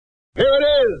Here it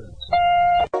is!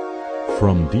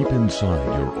 From deep inside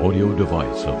your audio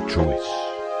device of choice.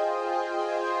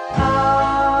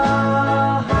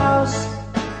 Our house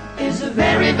is a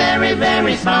very, very,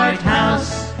 very smart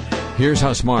house. Here's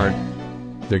how smart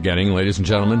they're getting, ladies and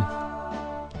gentlemen.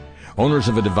 Owners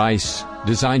of a device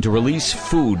designed to release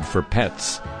food for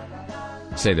pets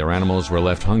say their animals were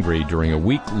left hungry during a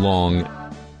week-long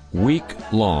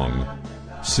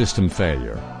system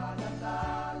failure.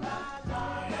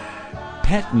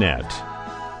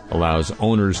 PetNet allows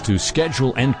owners to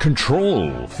schedule and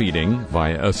control feeding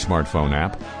via a smartphone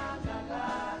app.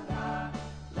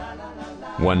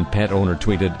 One pet owner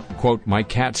tweeted, quote, "My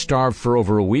cat starved for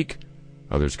over a week."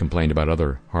 Others complained about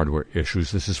other hardware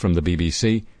issues. This is from the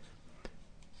BBC.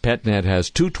 PetNet has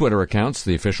 2 Twitter accounts.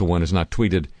 The official one is not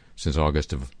tweeted since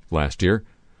August of last year.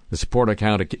 The support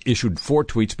account issued 4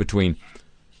 tweets between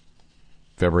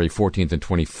February 14th and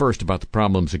 21st about the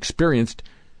problems experienced.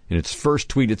 In its first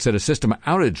tweet, it said a system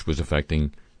outage was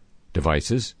affecting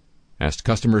devices, asked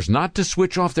customers not to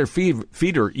switch off their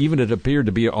feeder even if it appeared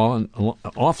to be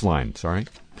offline.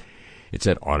 It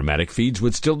said automatic feeds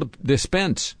would still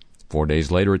dispense. 4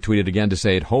 days later, it tweeted again to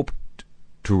say it hoped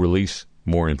to release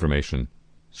more information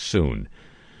soon.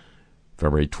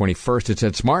 February 21st, it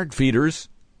said smart feeders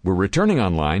were returning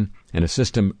online and a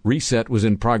system reset was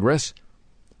in progress.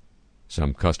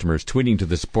 Some customers tweeting to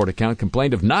the support account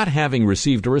complained of not having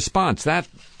received a response.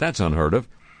 That's unheard of.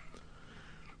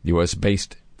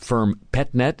 U.S.-based firm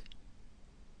PetNet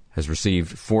has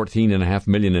received $14.5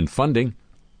 million in funding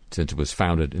since it was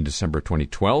founded in December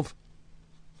 2012.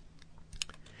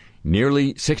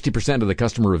 Nearly 60% of the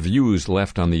customer reviews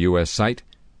left on the U.S. site,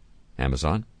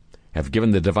 Amazon, have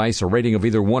given the device a rating of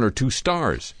either 1 or 2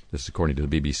 stars. This is according to the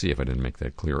BBC, if I didn't make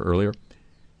that clear earlier.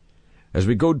 As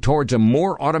we go towards a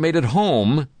more automated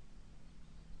home,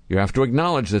 you have to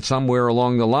acknowledge that somewhere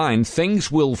along the line, things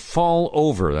will fall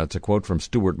over. That's a quote from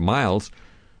Stuart Miles,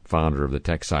 founder of the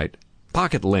tech site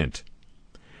PocketLint.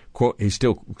 Quote, he's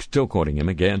still quoting him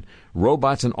again.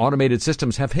 "Robots and automated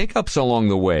systems have hiccups along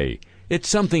the way. It's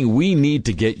something we need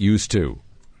to get used to."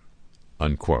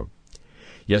 Unquote.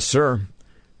 Yes, sir.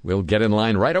 We'll get in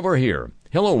line right over here.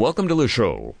 Hello, welcome to the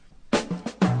show.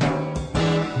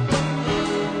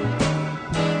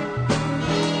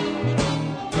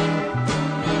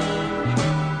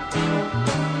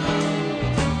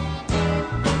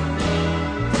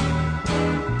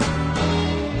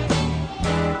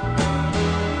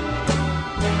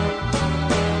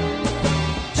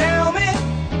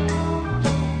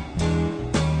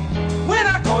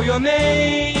 Your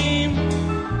name,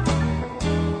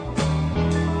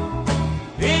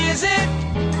 is it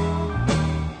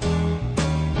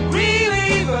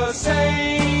really the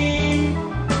same?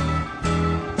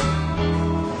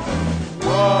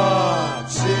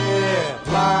 What's it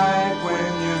like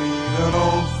when you meet an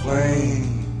old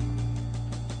flame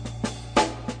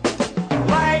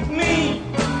like me?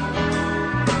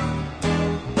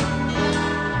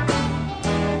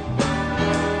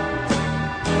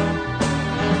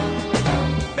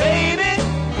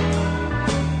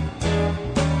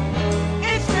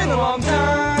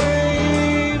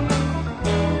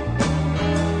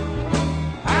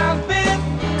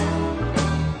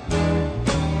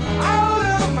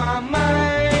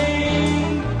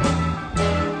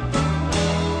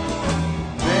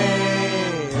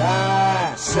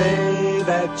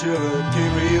 You're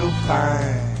looking real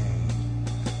fine,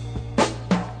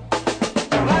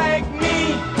 like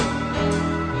me.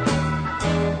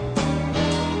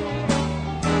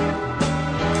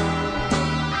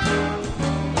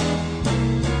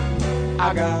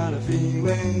 I got a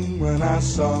feeling when I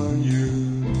saw you,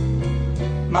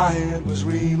 my head was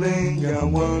reeling and I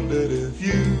wondered if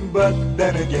you, but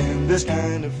then again, this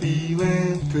kind of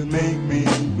feeling could make me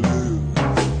blue.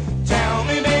 Tell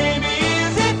me, baby,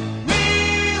 is it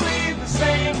really the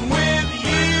same with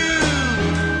you?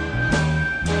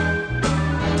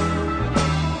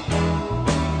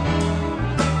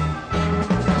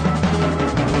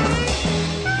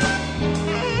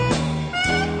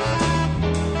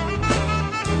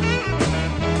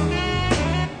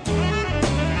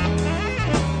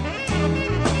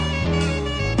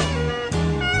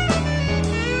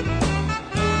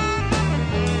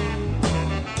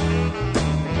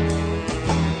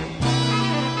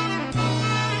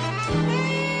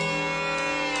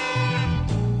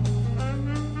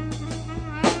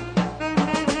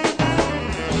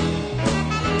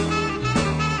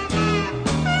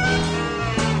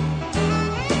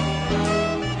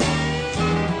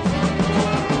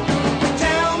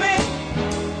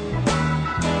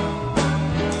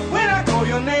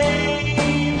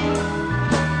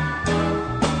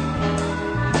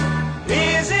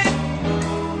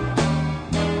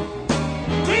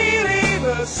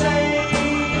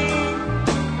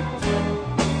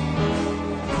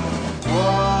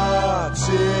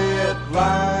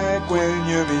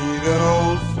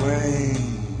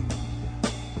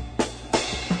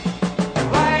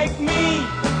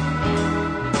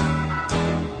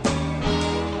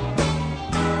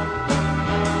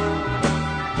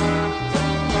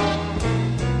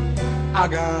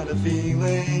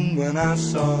 I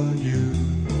saw you.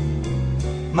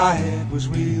 My head was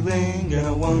reeling and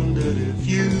I wondered if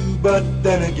you, but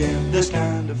then again, this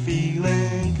kind of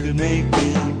feeling could make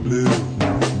me blue.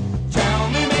 Tell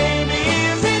me, baby,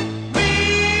 is it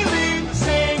really the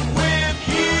same with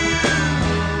you?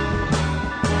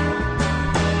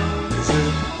 Is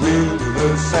it really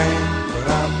the same when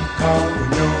I'm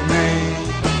calling your name?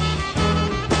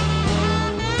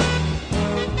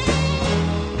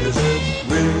 Is it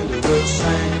really the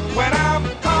same when I'm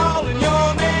calling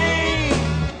your name?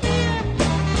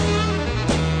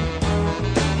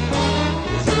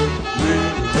 Is it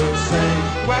really the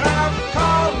same when I'm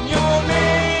calling your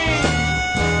name?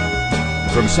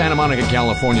 From Santa Monica,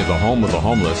 California, the home of the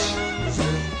homeless,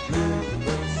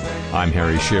 I'm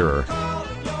Harry Shearer,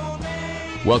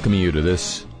 welcoming you to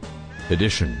this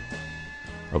edition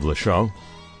of the show.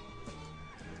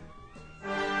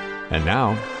 And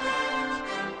now,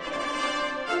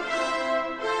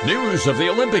 news of the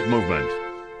Olympic movement.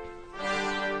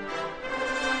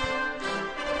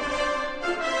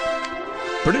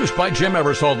 Produced by Jim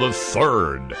Eversole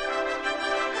III.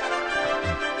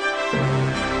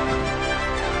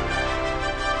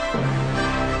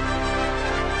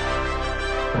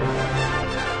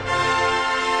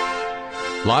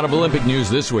 A lot of Olympic news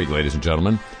this week, ladies and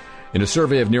gentlemen. In a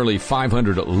survey of nearly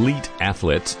 500 elite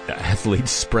athletes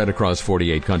spread across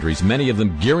 48 countries, many of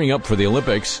them gearing up for the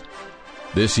Olympics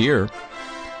this year,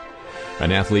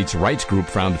 an athletes' rights group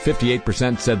found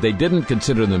 58% said they didn't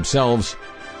consider themselves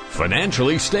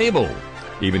financially stable.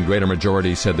 Even greater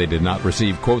majority said they did not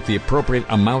receive, quote, the appropriate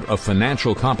amount of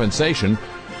financial compensation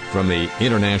from the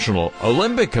International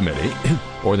Olympic Committee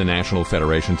or the national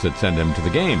federations that send them to the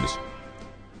games.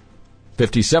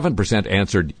 57%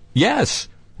 answered yes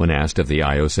when asked if the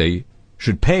IOC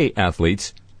should pay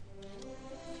athletes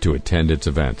to attend its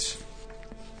events.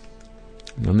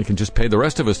 And they can just pay the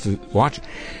rest of us to watch.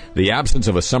 The absence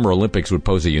of a Summer Olympics would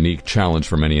pose a unique challenge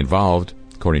for many involved,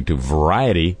 according to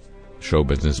Variety, show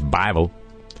business Bible.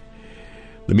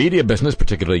 The media business,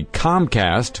 particularly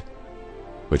Comcast,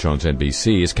 which owns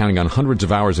NBC, is counting on hundreds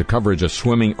of hours of coverage of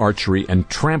swimming, archery, and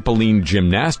trampoline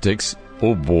gymnastics,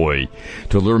 oh boy,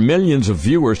 to lure millions of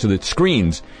viewers to the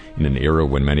screens in an era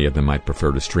when many of them might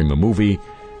prefer to stream a movie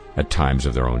at times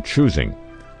of their own choosing.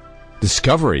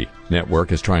 Discovery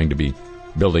Network is trying to be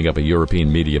building up a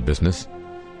European media business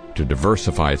to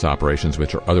diversify its operations,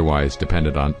 which are otherwise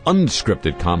dependent on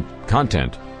unscripted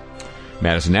content.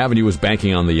 Madison Avenue is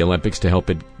banking on the Olympics to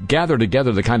help it gather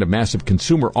together the kind of massive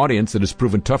consumer audience that has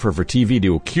proven tougher for TV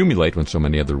to accumulate when so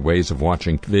many other ways of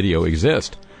watching video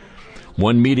exist.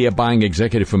 One media buying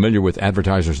executive familiar with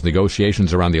advertisers'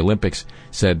 negotiations around the Olympics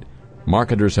said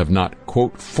marketers have not,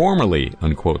 quote, formally,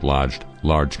 unquote, lodged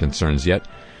large concerns yet,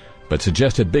 but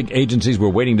suggested big agencies were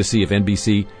waiting to see if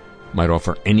NBC might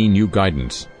offer any new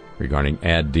guidance regarding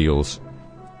ad deals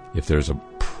if there's a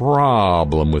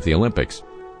problem with the Olympics.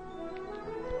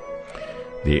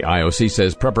 The IOC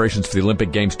says preparations for the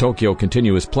Olympic Games Tokyo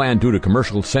continue as planned due to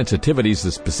commercial sensitivities.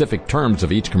 The specific terms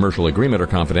of each commercial agreement are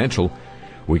confidential.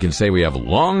 We can say we have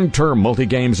long-term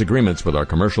multi-games agreements with our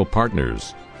commercial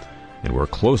partners, and work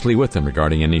closely with them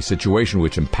regarding any situation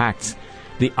which impacts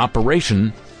the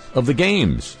operation of the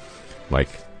games, like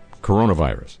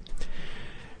coronavirus.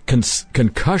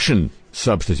 Concussion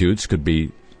substitutes could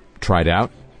be tried out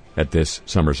at this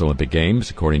summer's Olympic Games,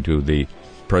 according to the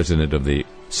president of the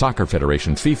Soccer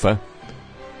Federation, FIFA,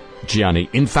 Gianni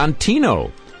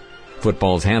Infantino.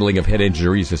 Football's handling of head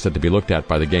injuries is said to be looked at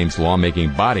by the game's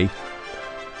lawmaking body.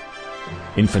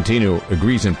 Infantino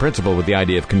agrees in principle with the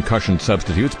idea of concussion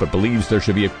substitutes, but believes there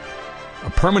should be a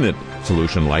permanent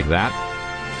solution like that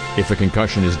if a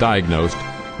concussion is diagnosed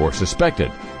or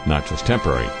suspected, not just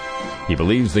temporary. He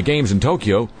believes the games in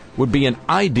Tokyo would be an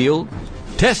ideal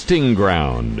testing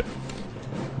ground.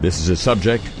 This is a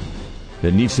subject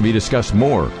that needs to be discussed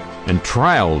more and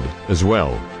trialed as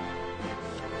well.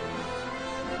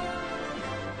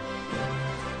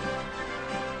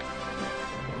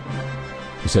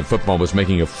 He said football was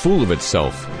making a fool of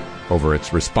itself over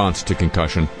its response to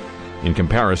concussion in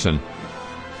comparison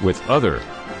with other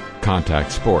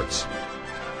contact sports.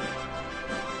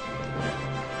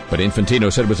 But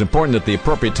Infantino said it was important that the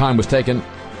appropriate time was taken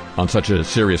on such a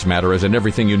serious matter, as in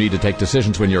everything you need to take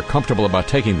decisions when you're comfortable about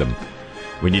taking them.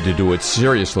 We need to do it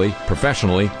seriously,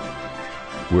 professionally.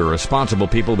 We're responsible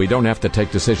people. We don't have to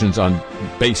take decisions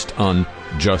based on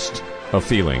just a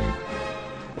feeling.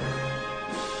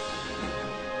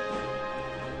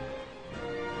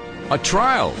 A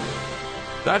trial.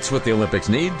 That's what the Olympics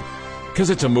need, because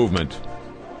it's a movement.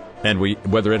 And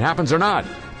whether it happens or not,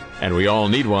 and we all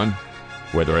need one,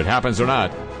 whether it happens or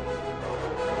not,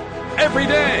 every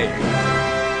day.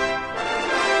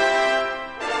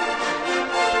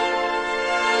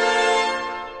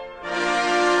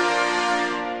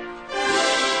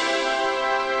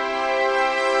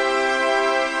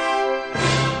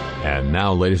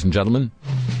 ladies and gentlemen.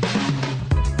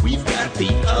 We've got the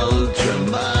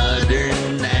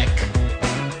ultra-modern knack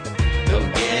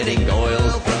of getting oil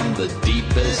from the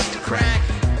deepest crack.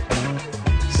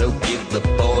 So give the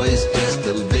boys just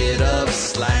a bit of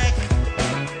slack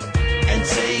and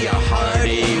say a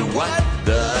hearty what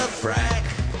the frack.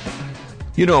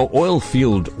 You know, oil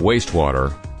field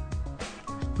wastewater,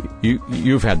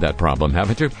 you've had that problem,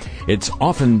 haven't you? It's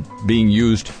often being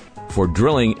used for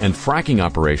drilling and fracking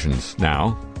operations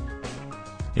now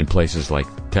in places like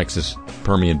Texas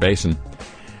Permian Basin.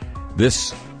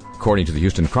 This, according to the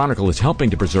Houston Chronicle, is helping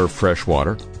to preserve fresh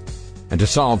water and to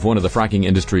solve one of the fracking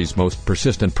industry's most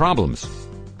persistent problems: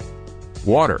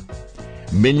 water.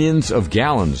 Millions of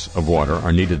gallons of water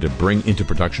are needed to bring into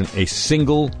production a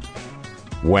single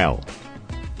well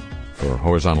for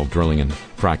horizontal drilling and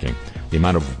fracking. The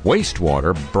amount of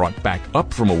wastewater brought back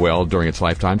up from a well during its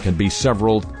lifetime can be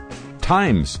several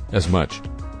times as much.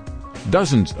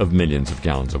 Dozens of millions of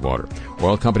gallons of water.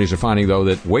 Oil companies are finding, though,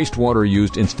 that wastewater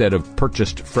used instead of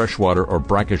purchased freshwater or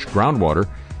brackish groundwater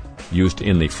used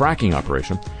in the fracking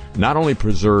operation not only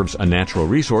preserves a natural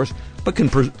resource, but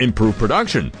can improve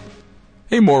production.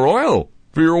 Hey, more oil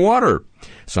for your water.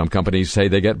 Some companies say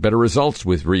they get better results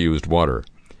with reused water,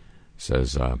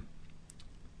 says the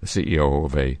CEO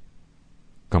of a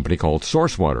company called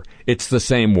Source Water. It's the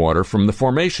same water from the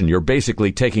formation. You're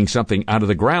basically taking something out of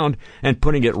the ground and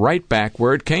putting it right back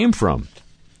where it came from.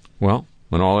 Well,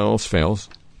 when all else fails,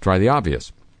 try the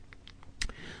obvious.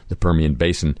 The Permian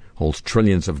Basin holds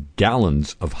trillions of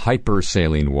gallons of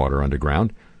hypersaline water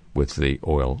underground with the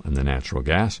oil and the natural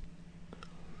gas.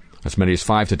 As many as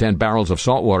 5 to 10 barrels of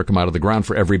salt water come out of the ground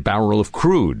for every barrel of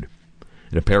crude.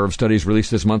 In a pair of studies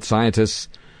released this month, scientists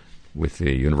with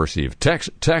the University of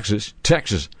Texas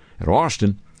at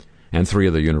Austin, and 3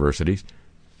 other universities,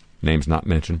 names not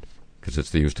mentioned because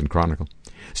it's the Houston Chronicle,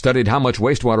 studied how much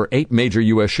wastewater 8 major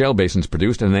U.S. shale basins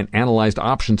produced and then analyzed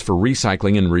options for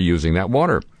recycling and reusing that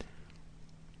water.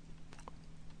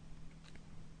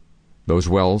 Those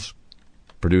wells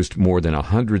produced more than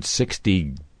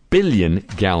 160 billion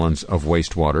gallons of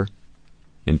wastewater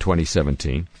in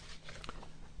 2017.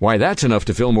 Why, that's enough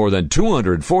to fill more than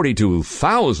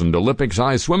 242,000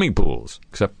 Olympic-sized swimming pools.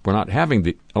 Except we're not having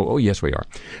the... Oh, yes, we are.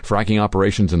 Fracking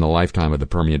operations in the lifetime of the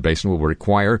Permian Basin will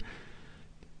require,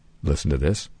 listen to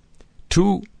this,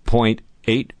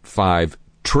 2.85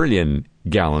 trillion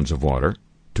gallons of water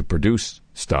to produce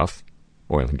stuff,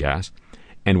 oil and gas,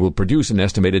 and will produce an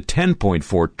estimated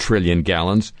 10.4 trillion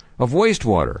gallons of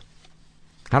wastewater.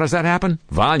 How does that happen?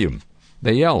 Volume.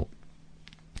 They yell.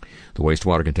 The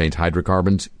wastewater contains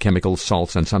hydrocarbons, chemicals,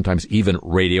 salts, and sometimes even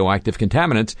radioactive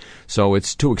contaminants, so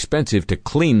it's too expensive to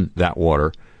clean that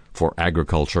water for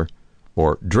agriculture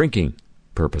or drinking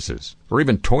purposes, or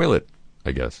even toilet,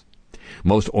 I guess.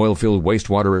 Most oil-filled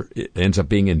wastewater ends up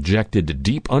being injected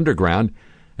deep underground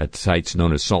at sites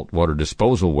known as saltwater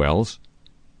disposal wells.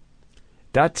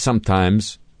 That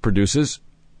sometimes produces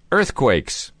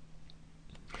earthquakes.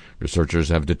 Researchers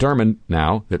have determined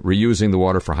now that reusing the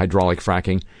water for hydraulic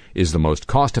fracking is the most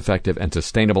cost-effective and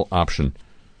sustainable option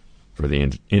for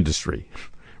the industry.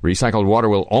 Recycled water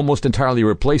will almost entirely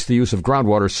replace the use of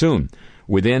groundwater soon,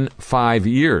 within 5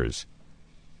 years,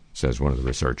 says one of the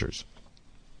researchers.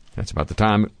 That's about the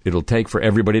time it'll take for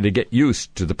everybody to get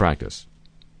used to the practice.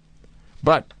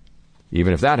 But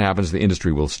even if that happens, the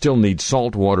industry will still need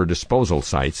saltwater disposal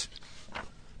sites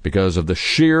because of the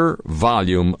sheer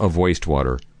volume of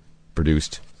wastewater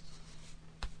produced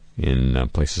in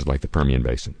places like the Permian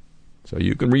Basin. So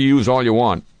you can reuse all you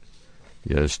want.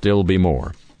 There'll still be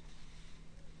more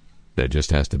that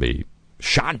just has to be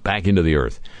shot back into the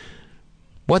earth.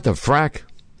 What the frack?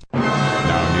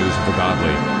 Now news of the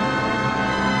godly.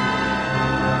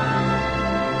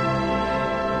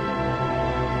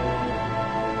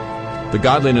 The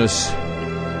Godliness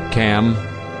Cam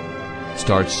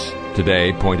starts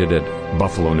today, pointed at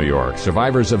Buffalo, New York.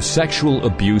 Survivors of sexual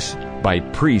abuse by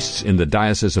priests in the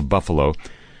Diocese of Buffalo,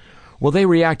 well, they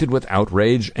reacted with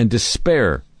outrage and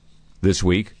despair this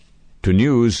week to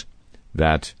news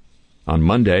that on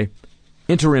Monday,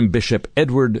 interim Bishop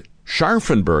Edward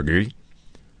Scharfenberger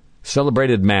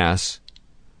celebrated Mass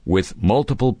with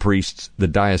multiple priests the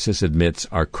diocese admits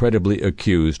are credibly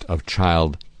accused of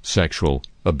child sexual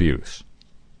abuse.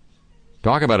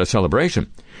 Talk about a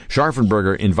celebration.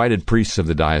 Scharfenberger invited priests of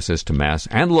the diocese to Mass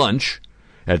and lunch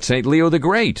at St. Leo the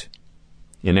Great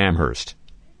in Amherst.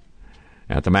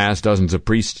 At the Mass, dozens of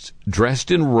priests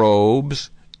dressed in robes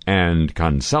and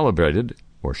concelebrated,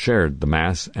 or shared the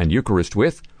Mass and Eucharist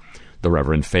with, the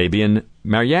Reverend Fabian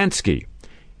Mariansky.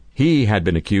 He had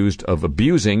been accused of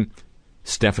abusing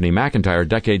Stephanie McIntyre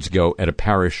decades ago at a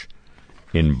parish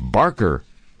In Barker,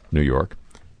 New York,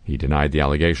 he denied the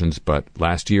allegations, but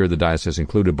last year the diocese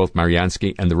included both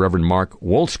Mariansky and the Reverend Mark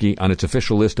Wolski on its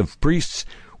official list of priests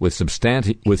with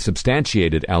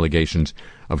substantiated allegations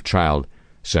of child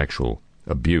sexual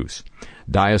abuse.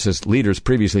 Diocese leaders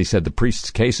previously said the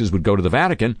priests' cases would go to the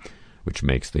Vatican, which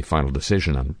makes the final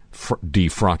decision on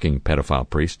defrocking pedophile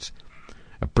priests.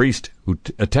 A priest who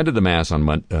attended the Mass on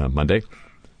Monday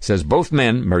says both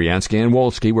men, Mariansky and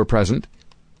Wolski, were present.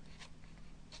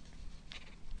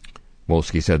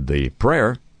 Wolski said the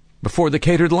prayer before the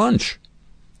catered lunch.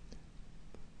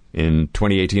 In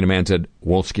 2018, a man said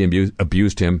Wolski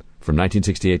abused him from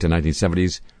 1968 to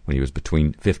 1970s when he was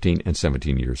between 15 and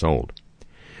 17 years old.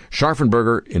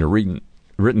 Scharfenberger, in a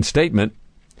written statement,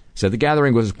 said the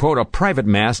gathering was, quote, a private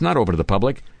mass not open to the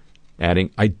public,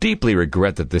 adding, I deeply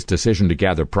regret that this decision to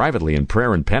gather privately in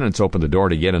prayer and penance opened the door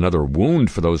to yet another wound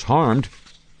for those harmed.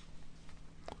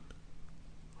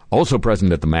 Also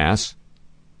present at the Mass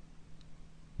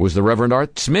was the Reverend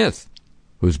Art Smith,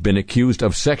 who's been accused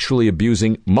of sexually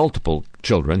abusing multiple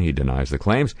children, he denies the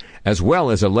claims, as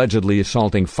well as allegedly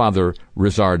assaulting Father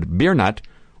Rizard Biernat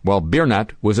while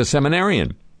Biernat was a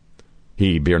seminarian.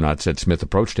 Biernat said Smith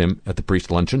approached him at the priest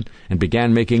luncheon and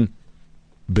began making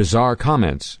bizarre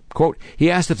comments. Quote, he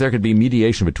asked if there could be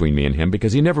mediation between me and him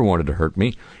because he never wanted to hurt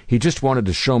me. He just wanted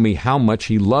to show me how much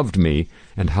he loved me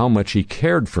and how much he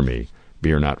cared for me,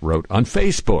 Biernat wrote on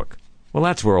Facebook. Well,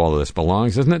 that's where all of this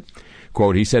belongs, isn't it?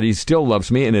 Quote, he said he still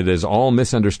loves me and it is all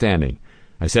misunderstanding.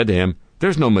 I said to him,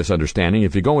 there's no misunderstanding.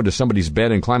 If you go into somebody's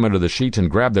bed and climb under the sheets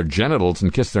and grab their genitals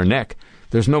and kiss their neck,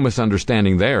 there's no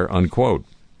misunderstanding there, unquote.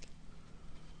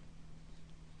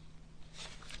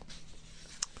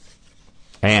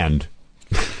 And,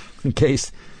 in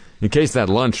case that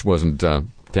lunch wasn't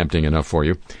tempting enough for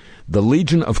you, the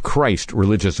Legion of Christ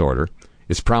religious order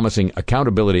is promising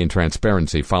accountability and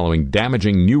transparency following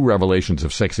damaging new revelations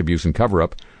of sex abuse and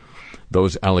cover-up.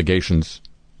 Those allegations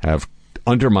have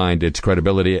undermined its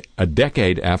credibility a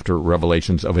decade after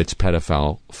revelations of its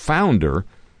pedophile founder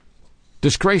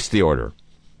disgraced the order.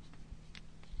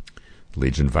 The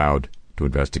Legion vowed to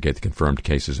investigate the confirmed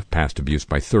cases of past abuse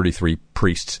by 33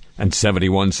 priests and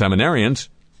 71 seminarians.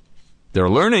 They're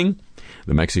learning.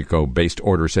 The Mexico-based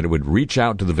order said it would reach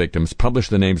out to the victims, publish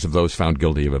the names of those found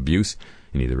guilty of abuse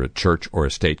in either a church or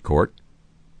a state court.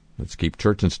 Let's keep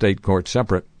church and state court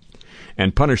separate.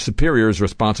 And punish superiors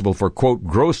responsible for, quote,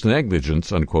 gross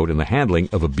negligence, unquote, in the handling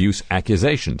of abuse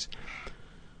accusations.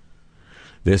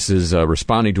 This is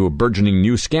responding to a burgeoning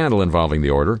new scandal involving the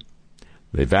order.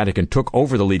 The Vatican took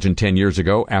over the Legion 10 years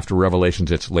ago after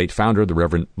revelations its late founder, the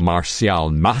Reverend Marcial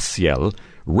Maciel,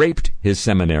 raped his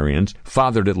seminarians,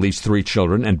 fathered at least 3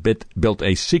 children, and built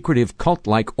a secretive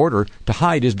cult-like order to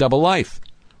hide his double life.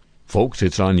 Folks,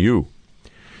 it's on you.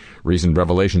 Recent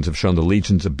revelations have shown the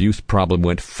Legion's abuse problem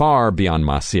went far beyond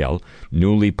Maciel.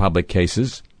 Newly public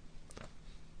cases,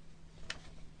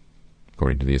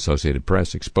 according to the Associated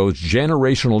Press, exposed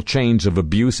generational chains of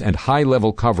abuse and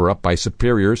high-level cover-up by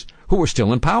superiors who were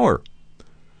still in power.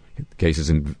 The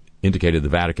cases indicated the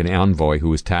Vatican envoy, who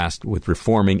was tasked with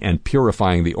reforming and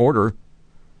purifying the order,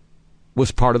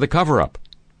 was part of the cover-up.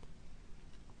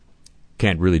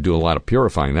 Can't really do a lot of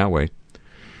purifying that way.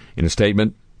 In a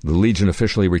statement, the Legion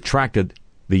officially retracted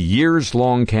the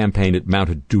years-long campaign it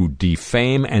mounted to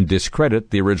defame and discredit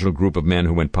the original group of men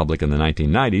who went public in the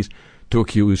 1990s to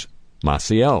accuse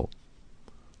Maciel.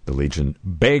 The Legion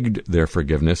begged their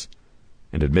forgiveness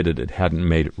and admitted it hadn't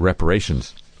made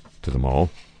reparations to them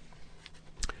all.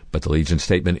 But the Legion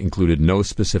statement included no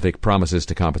specific promises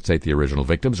to compensate the original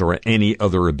victims or any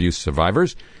other abuse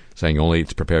survivors, saying only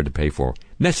it's prepared to pay for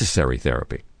necessary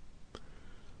therapy.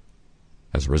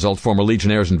 As a result, former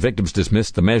Legionnaires and victims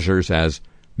dismissed the measures as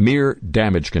mere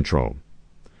damage control.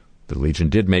 The Legion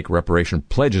did make reparation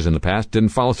pledges in the past, didn't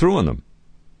follow through on them.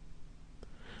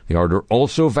 The order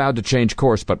also vowed to change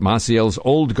course, but Maciel's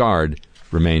old guard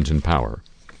remains in power,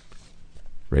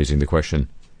 raising the question,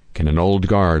 can an old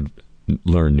guard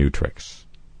learn new tricks?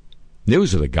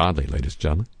 News of the godly, ladies and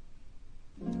gentlemen.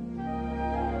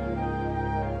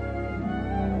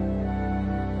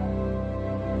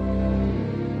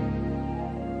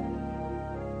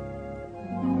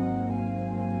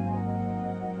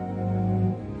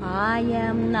 I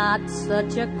am not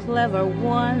such a clever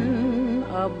one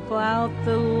about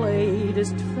the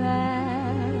latest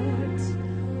facts.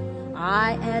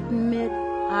 I admit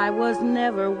I was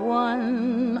never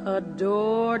one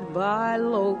adored by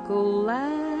local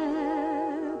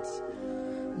lads.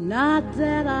 Not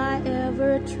that I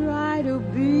ever try to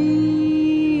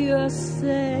be a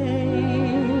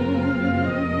saint.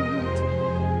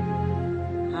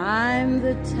 I'm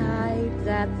the type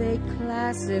that that they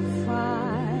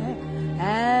classify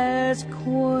as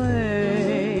quaint.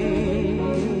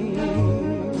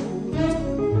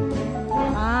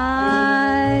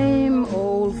 I'm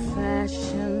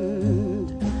old-fashioned.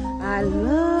 I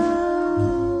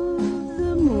love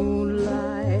the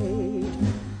moonlight.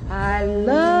 I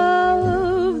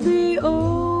love the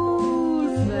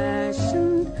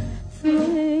old-fashioned things.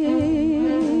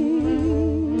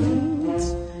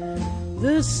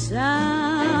 The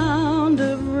sound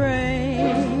of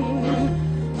rain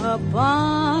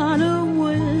upon a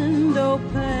window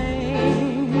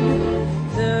pane,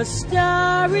 the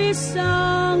starry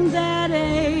song that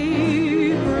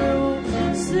April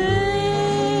sings.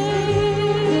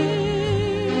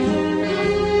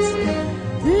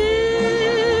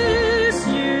 This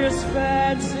year's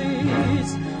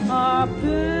fancies are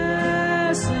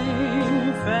passing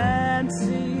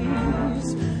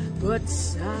fancies, but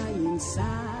sighing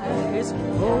sighs,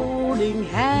 holding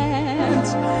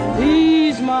hands,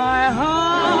 these my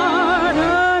heart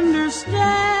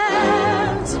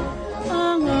understands.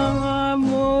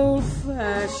 I'm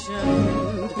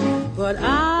old-fashioned, but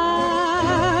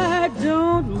I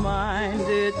don't mind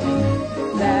it.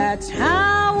 That's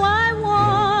how I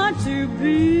want to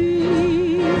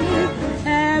be,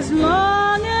 as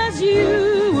long as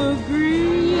you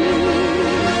agree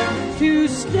to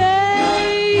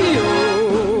stay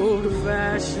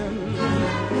old-fashioned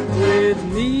with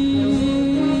me.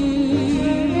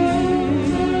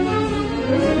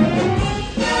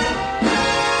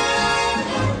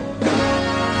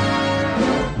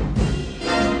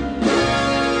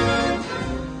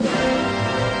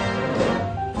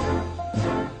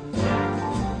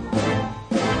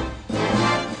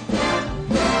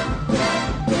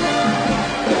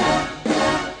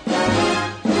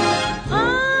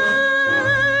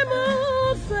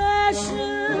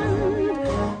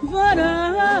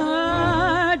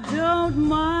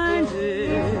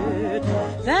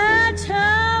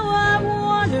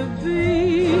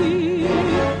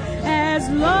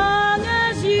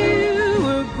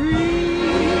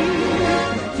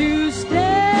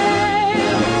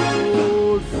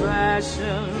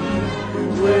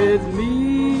 With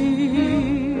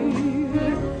me,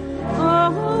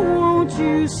 oh, won't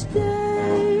you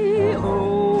stay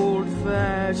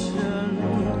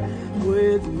old-fashioned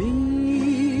with me?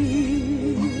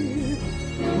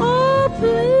 Oh,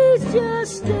 please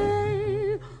just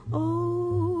stay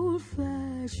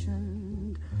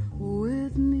old-fashioned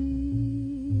with me.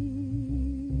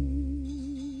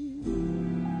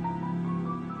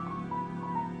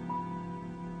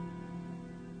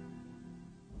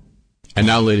 And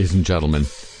now, ladies and gentlemen,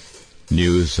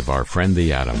 news of our friend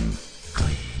the atom.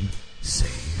 Clean,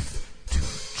 safe, too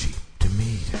cheap to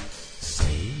meter.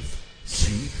 Safe,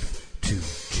 cheap, too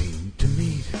cheap to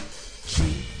meter.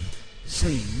 Cheap,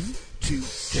 safe, too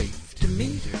safe to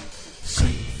meter.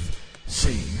 Safe,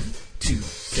 too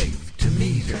safe to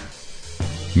meter.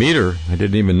 Meter? I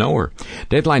didn't even know her.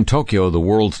 Deadline Tokyo, the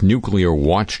world's nuclear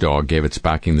watchdog, gave its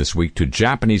backing this week to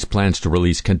Japanese plans to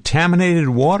release contaminated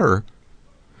water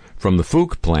from the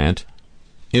Fuke plant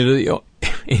into the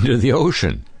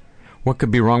ocean. What could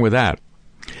be wrong with that?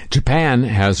 Japan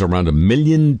has around 1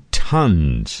 million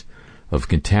tons of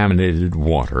contaminated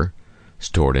water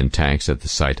stored in tanks at the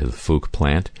site of the Fuke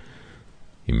plant.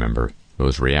 You remember,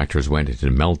 those reactors went into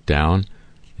meltdown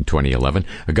in 2011.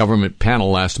 A government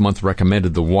panel last month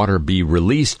recommended the water be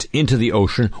released into the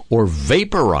ocean or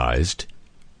vaporized.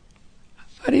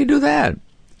 How do you do that?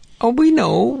 Oh, we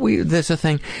know, there's a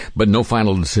thing. But no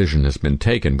final decision has been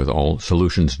taken, with all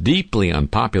solutions deeply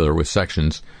unpopular with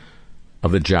sections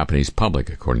of the Japanese public,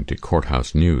 according to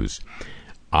Courthouse News.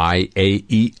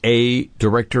 IAEA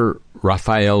Director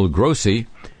Rafael Grossi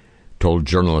told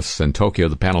journalists in Tokyo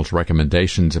the panel's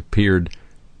recommendations appeared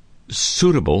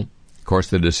suitable. Of course,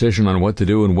 the decision on what to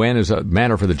do and when is a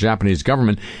matter for the Japanese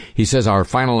government. He says, our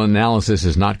final analysis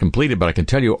is not completed, but I can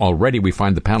tell you already we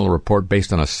find the panel report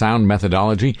based on a sound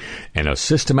methodology and a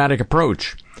systematic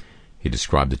approach. He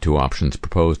described the two options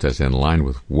proposed as in line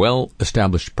with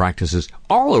well-established practices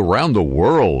all around the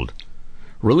world.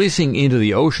 Releasing into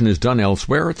the ocean is done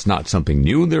elsewhere. It's not something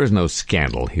new. There is no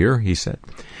scandal here, he said.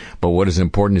 But what is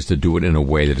important is to do it in a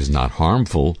way that is not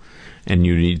harmful, and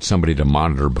you need somebody to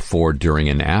monitor before, during,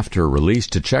 and after release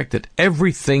to check that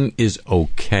everything is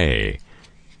okay,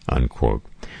 unquote.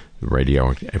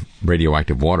 The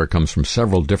radioactive water comes from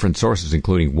several different sources,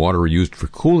 including water used for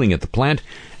cooling at the plant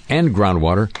and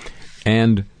groundwater,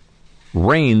 and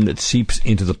rain that seeps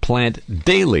into the plant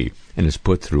daily and is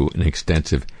put through an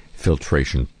extensive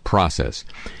filtration process.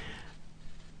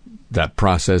 That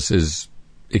process is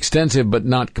extensive but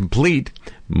not complete.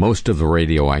 Most of the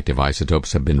radioactive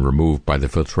isotopes have been removed by the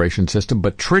filtration system,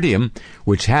 but tritium,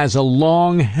 which has a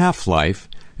long half-life,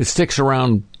 it sticks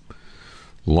around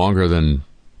longer than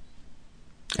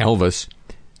Elvis,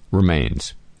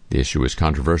 remains. The issue is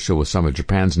controversial, with some of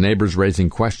Japan's neighbors raising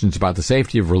questions about the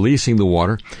safety of releasing the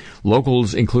water.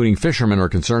 Locals, including fishermen, are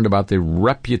concerned about the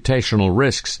reputational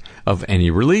risks of any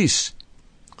release.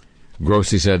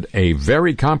 Grossi said a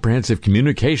very comprehensive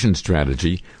communication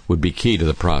strategy would be key to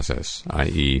the process,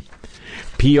 i.e.,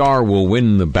 PR will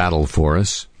win the battle for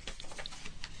us.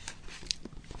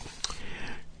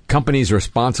 Companies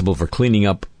responsible for cleaning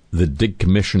up the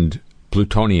decommissioned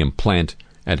plutonium plant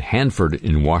at Hanford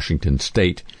in Washington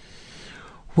state,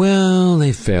 well,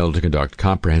 they failed to conduct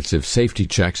comprehensive safety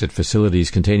checks at facilities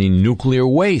containing nuclear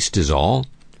waste is all.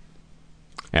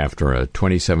 After a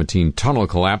 2017 tunnel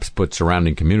collapse put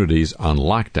surrounding communities on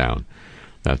lockdown.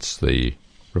 That's the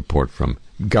report from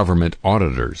government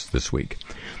auditors this week.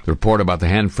 The report about the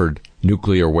Hanford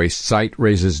nuclear waste site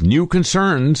raises new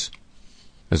concerns,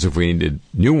 as if we needed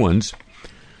new ones,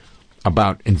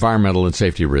 about environmental and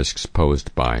safety risks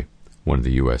posed by one of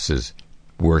the U.S.'s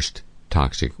worst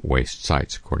toxic waste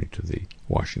sites, according to the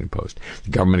Washington Post.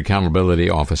 The Government Accountability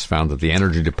Office found that the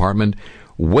Energy Department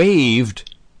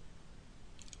waived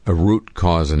a root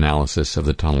cause analysis of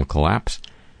the tunnel collapse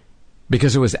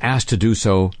because it was asked to do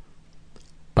so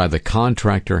by the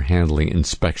contractor handling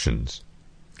inspections,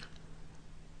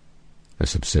 a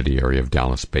subsidiary of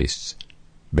Dallas-based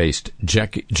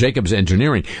Jacobs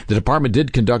Engineering. The department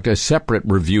did conduct a separate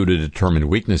review to determine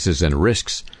weaknesses and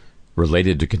risks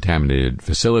related to contaminated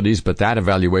facilities, but that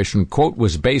evaluation, quote,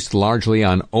 was based largely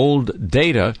on old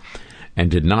data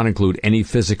and did not include any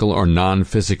physical or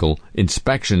non-physical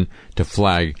inspection to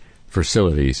flag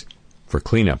facilities for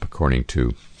cleanup, according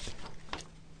to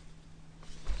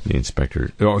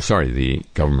the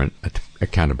Government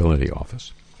Accountability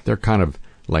Office. They're kind of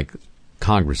like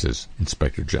Congress's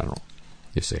Inspector General,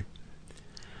 you see.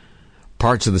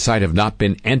 Parts of the site have not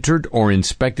been entered or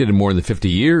inspected in more than 50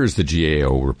 years, the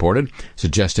GAO reported,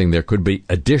 suggesting there could be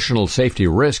additional safety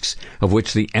risks of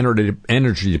which the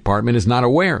Energy Department is not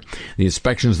aware. The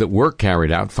inspections that were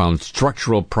carried out found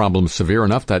structural problems severe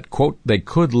enough that, quote, they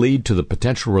could lead to the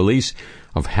potential release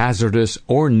of hazardous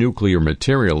or nuclear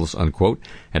materials, unquote,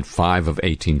 at 5 of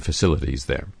 18 facilities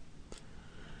there.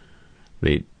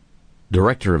 The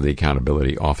Director of the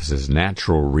Accountability Office's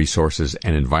Natural Resources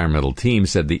and Environmental Team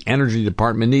said the Energy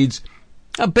Department needs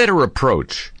a better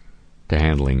approach to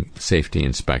handling safety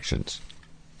inspections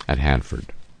at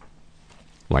Hanford.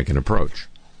 Like an approach.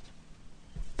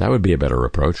 That would be a better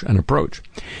approach, an approach.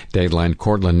 Deadline,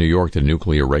 Cortland, New York, the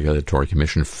Nuclear Regulatory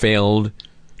Commission failed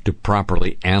to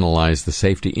properly analyze the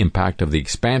safety impact of the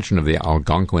expansion of the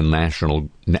Algonquin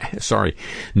natural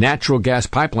gas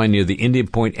pipeline near the Indian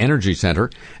Point Energy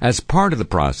Center as part of the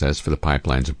process for the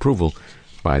pipeline's approval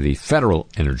by the Federal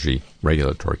Energy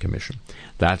Regulatory Commission.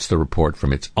 That's the report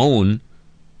from its own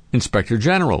Inspector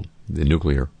General, the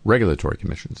Nuclear Regulatory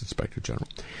Commission's Inspector General.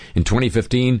 In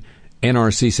 2015,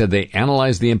 NRC said they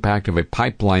analyzed the impact of a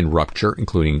pipeline rupture,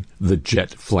 including the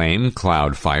jet flame,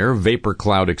 cloud fire, vapor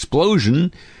cloud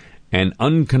explosion, and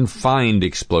unconfined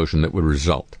explosion that would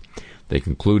result. They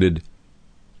concluded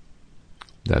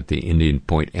that the Indian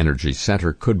Point Energy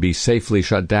Center could be safely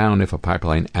shut down if a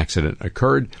pipeline accident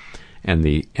occurred, and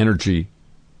the Energy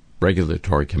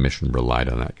Regulatory Commission relied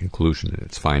on that conclusion in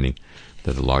its finding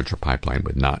that a larger pipeline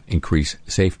would not increase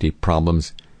safety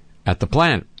problems at the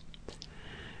plant.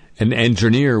 An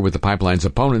engineer with the pipeline's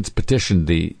opponents petitioned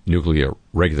the Nuclear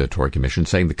Regulatory Commission,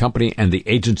 saying the company and the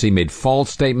agency made false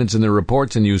statements in their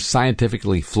reports and used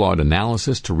scientifically flawed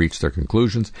analysis to reach their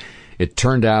conclusions. It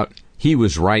turned out he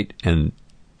was right, and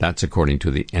that's according to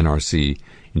the NRC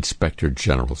Inspector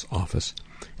General's office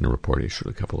in a report issued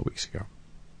a couple of weeks ago.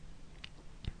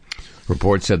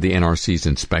 Report said the NRC's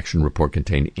inspection report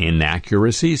contained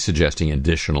inaccuracies, suggesting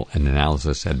additional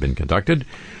analysis had been conducted,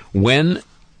 when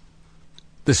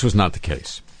this was not the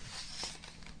case.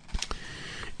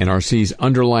 NRC's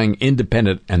underlying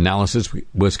independent analysis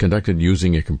was conducted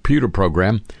using a computer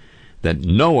program that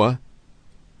NOAA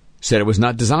said it was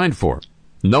not designed for.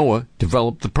 NOAA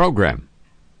developed the program.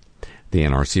 The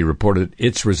NRC reported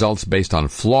its results based on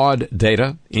flawed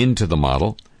data into the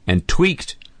model and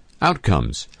tweaked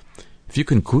outcomes. If you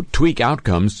can tweak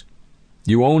outcomes,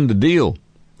 you own the deal.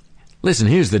 Listen,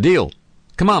 here's the deal.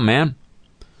 Come on, man.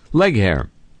 Leg hair.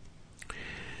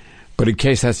 But in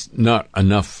case that's not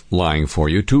enough lying for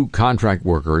you, 2 contract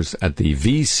workers at the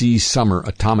V.C. Summer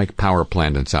Atomic Power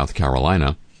Plant in South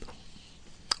Carolina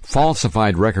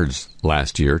falsified records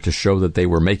last year to show that they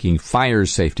were making fire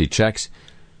safety checks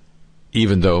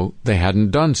even though they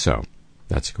hadn't done so.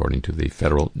 That's according to the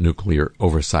Federal Nuclear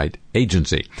Oversight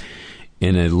Agency.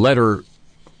 In a letter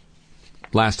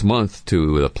last month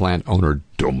to the plant owner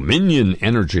Dominion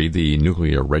Energy, the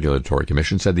Nuclear Regulatory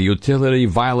Commission said the utility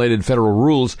violated federal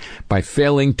rules by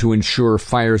failing to ensure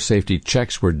fire safety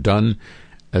checks were done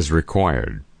as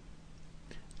required.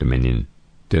 Dominion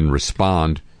didn't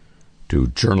respond to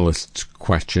journalists'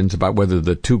 questions about whether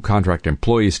the two contract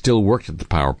employees still worked at the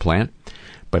power plant,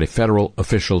 but a federal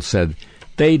official said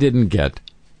they didn't get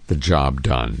the job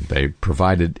done. They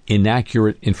provided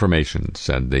inaccurate information,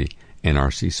 said the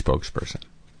NRC spokesperson.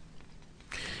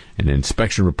 An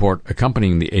inspection report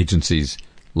accompanying the agency's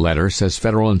letter says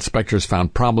federal inspectors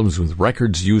found problems with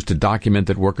records used to document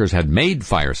that workers had made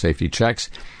fire safety checks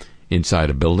inside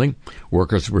a building.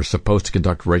 Workers were supposed to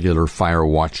conduct regular fire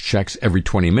watch checks every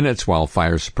 20 minutes while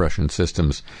fire suppression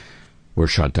systems were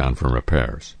shut down for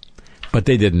repairs. But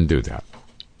they didn't do that.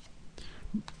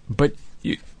 But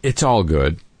it's all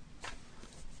good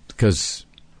because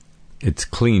it's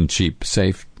clean, cheap,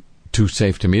 safe, too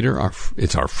safe to meter.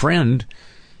 It's our friend,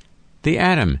 the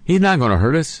atom. He's not going to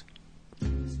hurt us.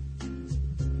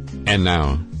 And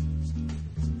now,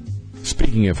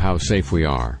 speaking of how safe we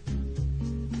are,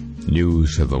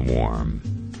 news of the warm.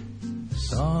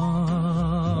 Soft,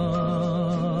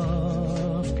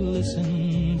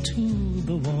 listen to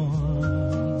the warm.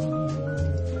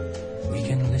 We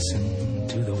can listen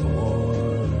to the warm.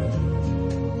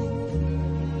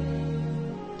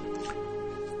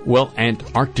 Well,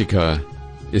 Antarctica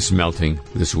is melting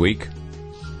this week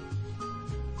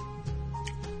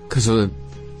because of the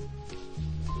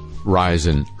rise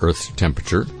in Earth's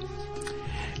temperature.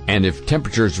 And if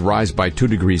temperatures rise by 2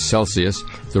 degrees Celsius,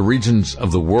 the regions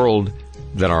of the world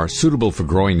that are suitable for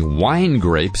growing wine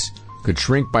grapes could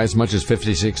shrink by as much as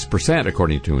 56%,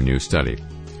 according to a new study.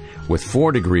 With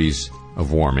 4 degrees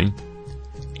of warming,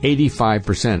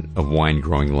 85% of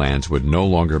wine-growing lands would no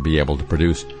longer be able to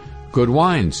produce good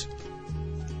wines.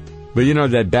 But you know,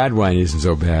 that bad wine isn't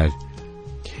so bad.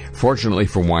 Fortunately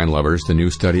for wine lovers, the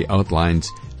new study outlines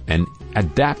an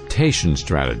adaptation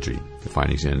strategy. The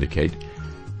findings indicate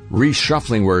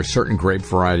reshuffling where certain grape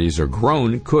varieties are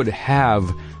grown could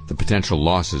have the potential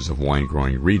losses of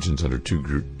wine-growing regions under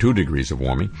 2 degrees of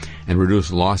warming and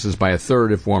reduce losses by a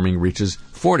third if warming reaches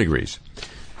 4 degrees.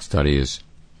 The study is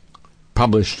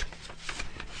published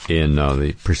in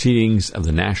the Proceedings of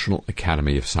the National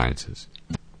Academy of Sciences.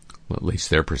 Well, at least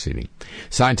they're proceeding.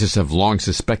 Scientists have long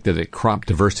suspected that crop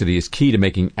diversity is key to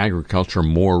making agriculture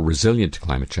more resilient to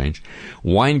climate change.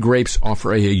 Wine grapes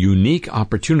offer a unique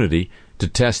opportunity to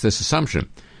test this assumption.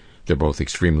 They're both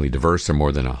extremely diverse. There are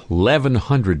more than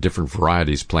 1,100 different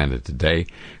varieties planted today,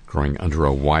 growing under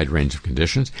a wide range of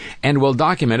conditions. And well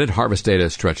documented, harvest data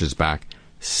stretches back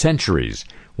centuries.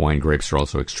 Wine grapes are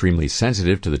also extremely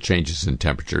sensitive to the changes in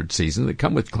temperature and season that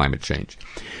come with climate change.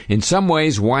 In some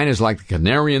ways, wine is like the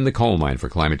canary in the coal mine for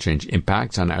climate change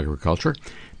impacts on agriculture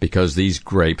because these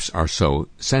grapes are so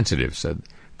sensitive, said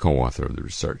co-author of the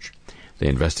research. They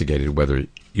investigated whether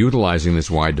utilizing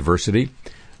this wide diversity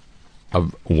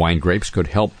of wine grapes could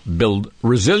help build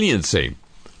resiliency.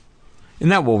 Isn't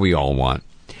that what we all want?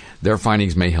 Their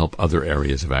findings may help other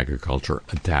areas of agriculture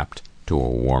adapt to a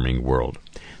warming world.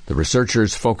 The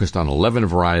researchers focused on 11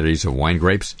 varieties of wine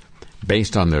grapes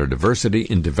based on their diversity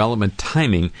in development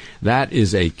timing. That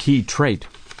is a key trait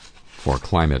for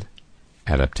climate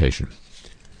adaptation.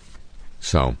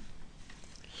 So,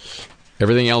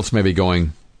 everything else may be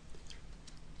going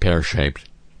pear-shaped,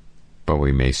 but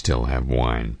we may still have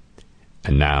wine.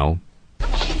 And now,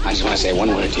 I just want to say one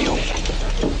word to you.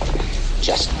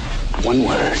 Just one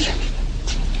word.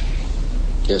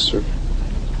 Yes, sir.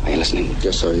 Are you listening?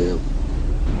 Yes, I am.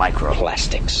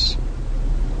 Microplastics.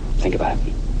 Think about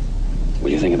it. Will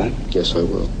you think about it? Yes, I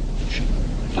will.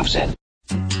 Enough said.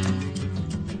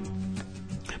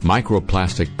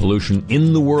 Microplastic pollution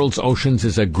in the world's oceans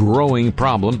is a growing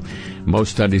problem.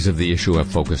 Most studies of the issue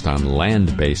have focused on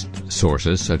land-based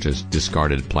sources, such as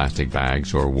discarded plastic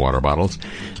bags or water bottles.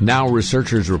 Now,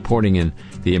 researchers reporting in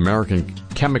the American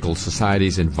Chemical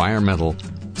Society's Environmental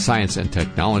Science and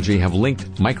Technology have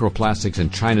linked microplastics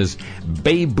in China's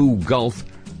Beibu Gulf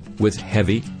with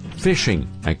heavy fishing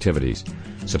activities.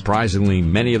 Surprisingly,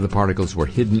 many of the particles were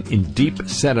hidden in deep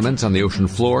sediments on the ocean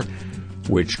floor,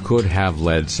 which could have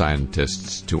led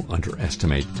scientists to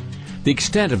underestimate the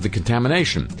extent of the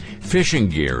contamination. Fishing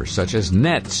gear such as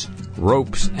nets,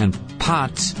 ropes, and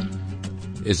pots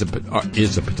is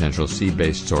a potential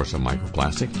sea-based source of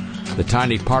microplastic. The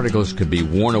tiny particles could be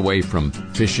worn away from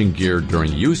fishing gear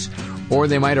during use, or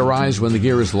they might arise when the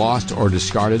gear is lost or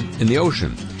discarded in the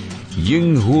ocean.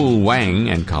 Yinghul Wang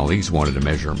and colleagues wanted to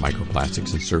measure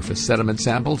microplastics in surface sediment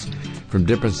samples from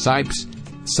different sites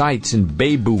in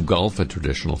Beibu Gulf, a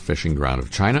traditional fishing ground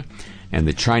of China, and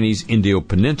the Chinese Indio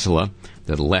Peninsula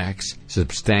that lacks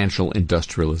substantial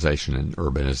industrialization and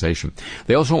urbanization.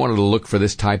 They also wanted to look for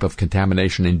this type of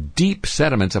contamination in deep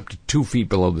sediments up to 2 feet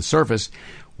below the surface,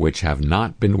 which have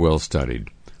not been well studied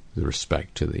with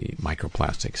respect to the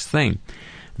microplastics thing.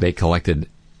 They collected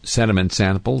sediment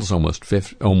samples, almost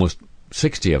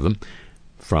 60 of them,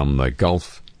 from the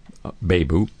Gulf,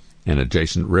 Beibu, and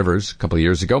adjacent rivers a couple of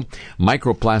years ago.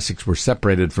 Microplastics were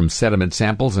separated from sediment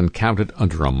samples and counted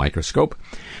under a microscope.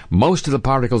 Most of the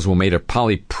particles were made of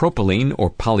polypropylene or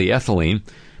polyethylene,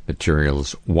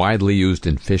 materials widely used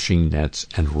in fishing nets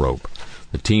and rope.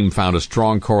 The team found a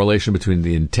strong correlation between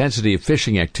the intensity of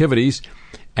fishing activities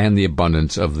and the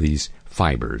abundance of these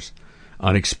fibers.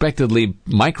 Unexpectedly,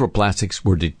 microplastics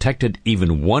were detected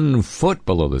even 1 foot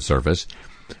below the surface,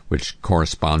 which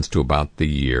corresponds to about the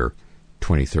year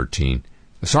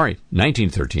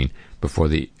 1913, before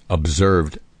the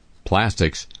observed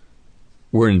plastics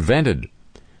were invented.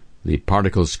 The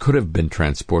particles could have been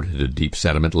transported to deep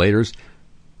sediment layers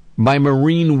by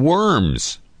marine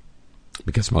worms,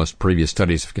 because most previous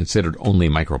studies have considered only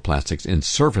microplastics in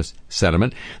surface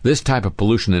sediment. This type of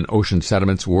pollution in ocean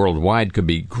sediments worldwide could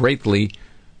be greatly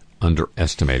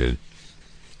underestimated,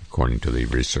 according to the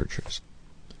researchers.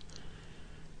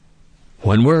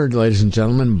 One word, ladies and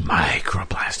gentlemen,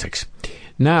 microplastics.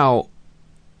 Now,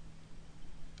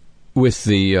 with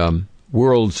the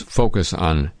world's focus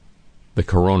on the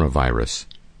coronavirus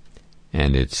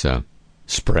and its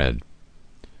spread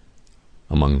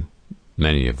among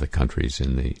many of the countries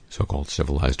in the so-called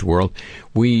civilized world,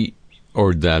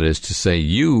 that is to say,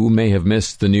 you may have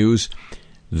missed the news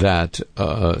that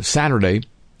Saturday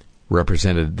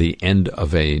represented the end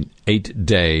of an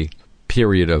 8-day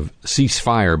period of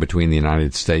ceasefire between the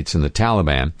United States and the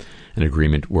Taliban, an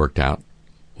agreement worked out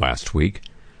last week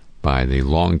by the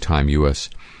longtime U.S.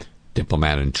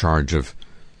 diplomat in charge of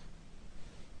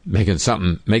making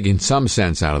some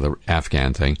sense out of the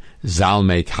Afghan thing,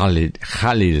 Zalmay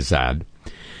Khalilzad.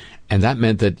 And that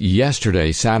meant that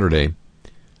yesterday, Saturday,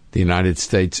 the United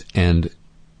States and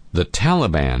the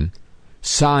Taliban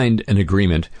signed an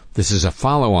agreement. This is a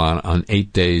follow-on on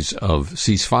 8 days of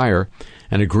ceasefire,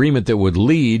 an agreement that would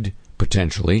lead,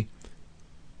 potentially,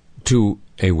 to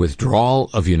a withdrawal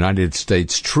of United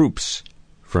States troops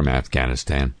from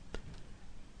Afghanistan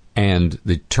and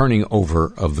the turning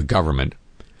over of the government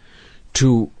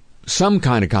to some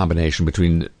kind of combination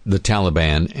between the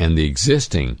Taliban and the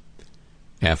existing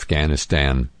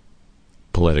Afghanistan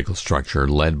political structure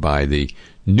led by the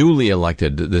newly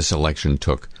elected. This election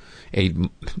took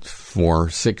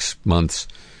 6 months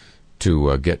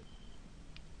to get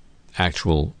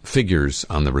actual figures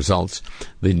on the results.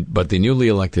 But the newly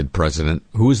elected president,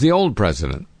 who is the old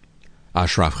president,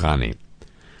 Ashraf Ghani,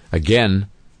 again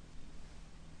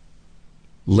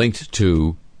linked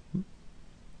to,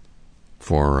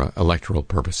 for electoral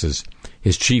purposes,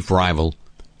 his chief rival,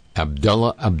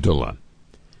 Abdullah,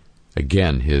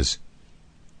 again his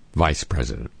vice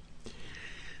president.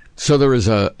 So there is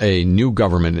a new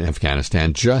government in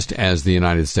Afghanistan, just as the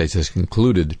United States has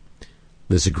concluded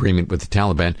this agreement with the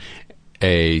Taliban,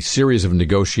 a series of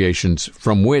negotiations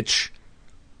from which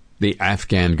the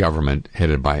Afghan government,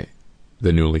 headed by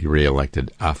the newly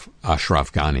re-elected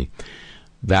Ashraf Ghani,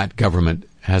 that government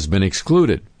has been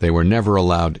excluded. They were never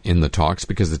allowed in the talks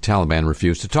because the Taliban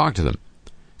refused to talk to them,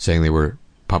 saying they were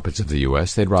puppets of the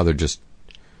U.S. They'd rather just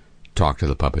talk to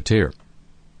the puppeteer.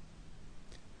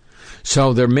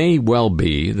 So there may well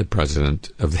be the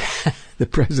president of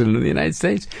the United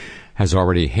States has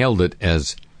already hailed it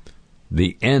as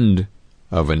the end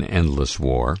of an endless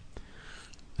war,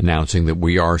 announcing that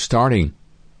we are starting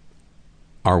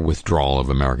our withdrawal of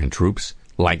American troops.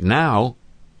 Like now,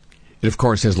 it of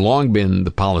course has long been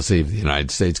the policy of the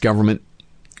United States government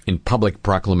in public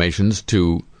proclamations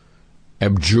to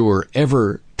abjure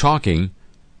ever talking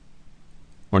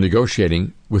or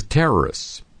negotiating with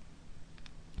terrorists.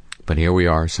 But here we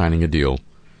are signing a deal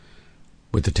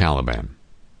with the Taliban.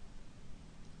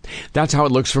 That's how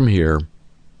it looks from here.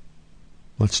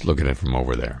 Let's look at it from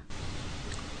over there.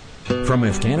 From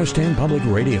Afghanistan Public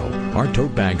Radio, our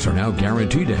tote bags are now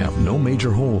guaranteed to have no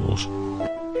major holes.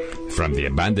 From the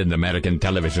abandoned American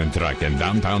television truck in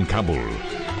downtown Kabul,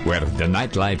 where the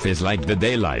nightlife is like the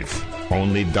day life,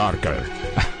 only darker.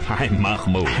 I'm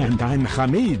Mahmoud. And I'm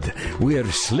Hamid.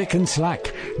 We're Slick and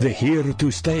Slack, the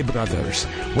here-to-stay brothers.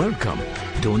 Welcome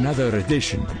to another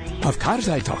edition of Cars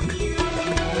I Talk.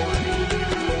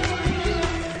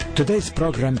 Today's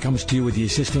program comes to you with the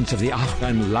assistance of the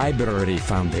Afghan Library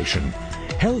Foundation.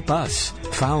 Help us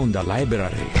found a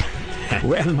library.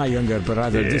 Well, my younger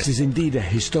brother, this is indeed a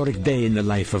historic day in the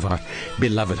life of our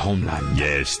beloved homeland.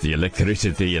 Yes, the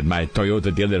electricity at my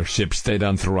Toyota dealership stayed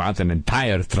on throughout an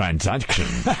entire transaction.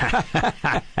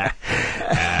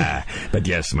 But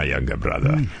yes, my younger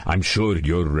brother, I'm sure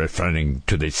you're referring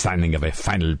to the signing of a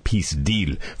final peace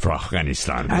deal for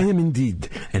Afghanistan. I am indeed,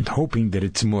 and hoping that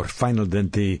it's more final than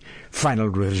the final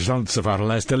results of our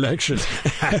last election.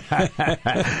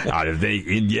 Are they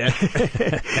in yet?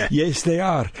 Yes, they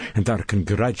are, and our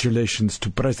congratulations to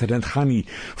President Ghani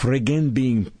for again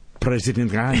being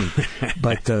President Ghani.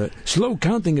 But slow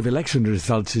counting of election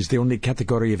results is the only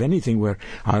category of anything where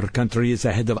our country is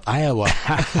ahead of Iowa.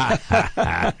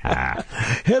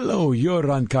 Hello, you're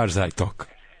on Karzai Talk.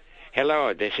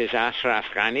 Hello, this is Ashraf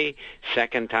Ghani,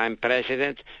 second-time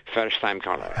president, first-time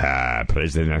caller.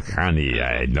 President Ghani,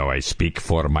 I know I speak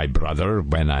for my brother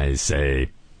when I say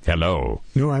hello.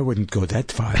 No, I wouldn't go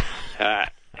that far.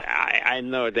 I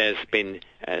know there's been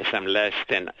some less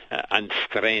than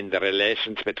unstrained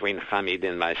relations between Hamid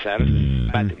and myself,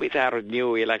 but with our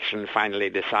new election finally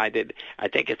decided, I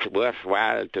think it's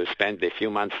worthwhile to spend the few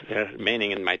months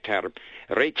remaining in my term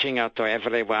reaching out to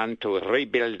everyone to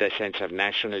rebuild a sense of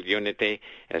national unity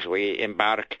as we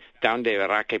embark down the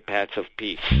rocky paths of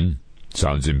peace.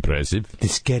 Sounds impressive. The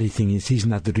scary thing is he's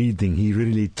not reading. He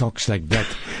really talks like that.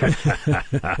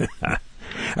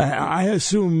 I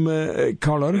assume,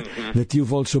 caller, that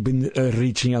you've also been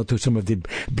reaching out to some of the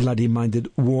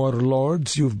bloody-minded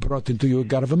warlords you've brought into your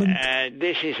government?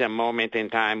 This is a moment in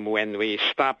time when we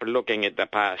stop looking at the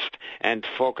past and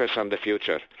focus on the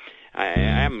future. I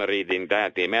am reading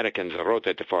that. The Americans wrote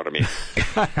it for me.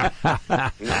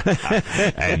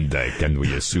 And can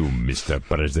we assume, Mr.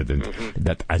 President,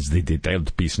 that as the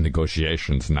detailed peace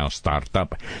negotiations now start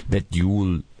up, that you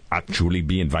will actually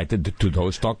be invited to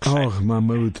those talks? Oh,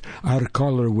 Mahmoud, our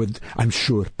caller would, I'm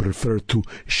sure, prefer to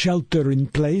shelter in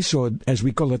place, or as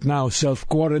we call it now,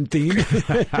 self-quarantine.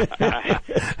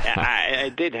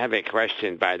 I did have a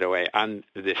question, by the way, on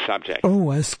this subject.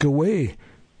 Oh, ask away.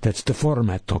 That's the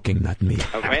format talking, not me.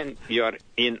 When you're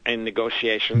in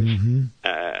negotiations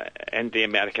and the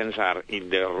Americans are in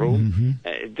the room,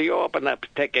 do you open up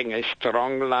taking a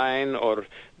strong line, or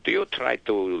do you try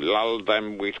to lull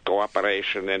them with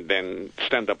cooperation and then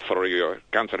stand up for your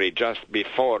country just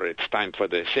before it's time for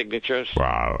the signatures?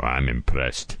 Wow, I'm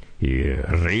impressed. He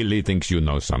really thinks you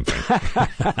know something.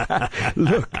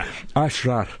 Look,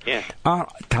 Ashrar, Yeah. our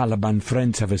Taliban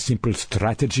friends have a simple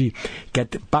strategy.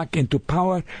 Get back into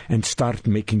power and start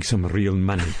making some real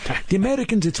money. The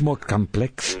Americans, it's more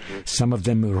complex. Some of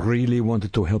them really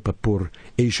wanted to help a poor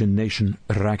Asian nation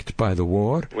racked by the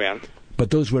war. Well,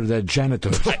 But those were the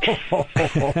janitors.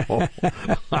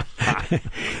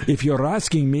 If you're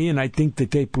asking me, and I think the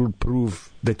tape will prove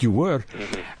that you were,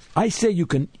 I say you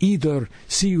can either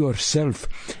see yourself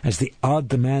as the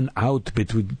odd man out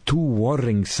between two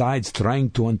warring sides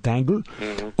trying to untangle,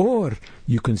 or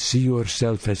you can see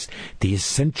yourself as the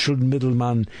essential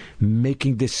middleman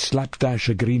making this slapdash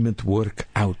agreement work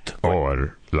out.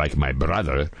 Or, like my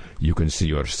brother, you can see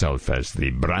yourself as the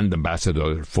brand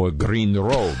ambassador for green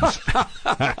robes.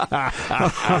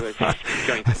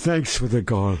 Thanks for the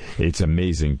call. It's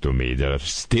amazing to me there's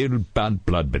still bad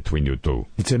blood between you two.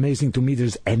 It's amazing to me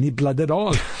there's any blood at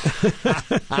all.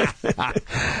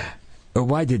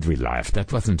 Why did we laugh?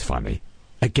 That wasn't funny.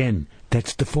 Again,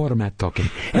 that's the format talking.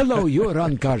 Hello, you're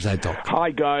on Cars I Talk.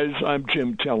 Hi, guys. I'm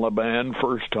Jim Taliban,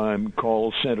 first-time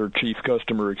call center chief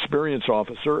customer experience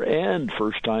officer and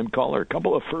first-time caller. A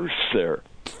couple of firsts there.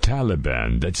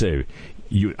 Taliban, that's a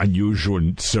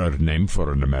unusual surname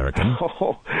for an American.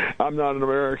 Oh, I'm not an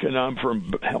American. I'm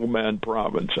from Helmand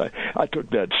province. I took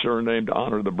that surname to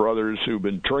honor the brothers who've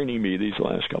been training me these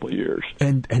last couple of years.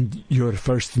 And your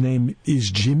first name is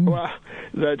Jim? Well,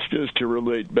 that's just to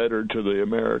relate better to the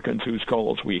Americans whose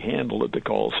calls we handle at the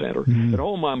call center. At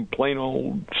home, I'm plain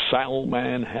old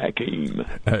Salman Hakim.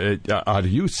 Are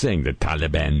you saying the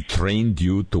Taliban trained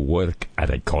you to work at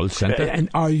a call center? And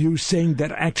are you saying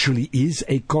there actually is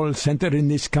a call center in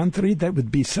this country? That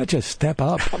would be such a step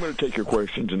up. I'm going to take your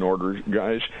questions in order,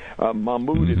 guys.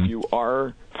 Mahmoud, if you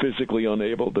are physically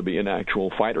unable to be an actual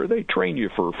fighter, they train you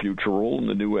for a future role in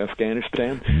the new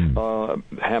Afghanistan.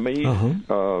 Hamid,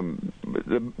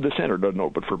 the center doesn't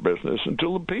open for business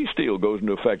until the peace deal goes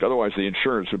into effect. Otherwise, the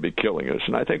insurance would be killing us.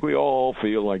 And I think we all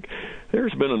feel like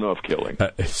there's been enough killing.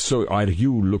 So are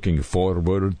you looking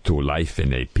forward to life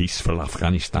in a peaceful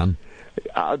Afghanistan?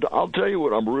 I'll tell you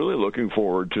what I'm really looking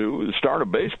forward to, the start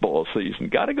of baseball season.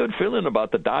 Got a good feeling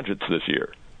about the Dodgers this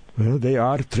year. Well, they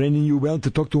are training you well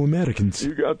to talk to Americans.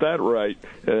 You got that right.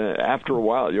 After a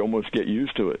while, you almost get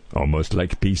used to it. Almost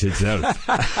like peace itself.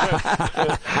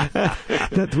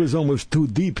 That was almost too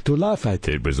deep to laugh at.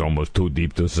 It was almost too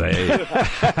deep to say.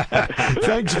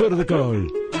 Thanks for the call.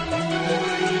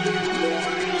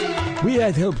 We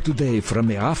had help today from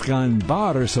the Afghan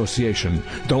Bar Association.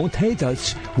 Don't hate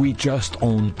us, we just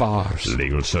own bars.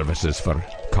 Legal services for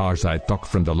Cars I Talk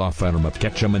from the law firm of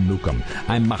Ketchum and Newcomb.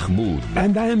 I'm Mahmoud.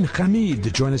 And I'm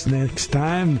Hamid. Join us next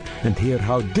time and hear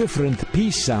how different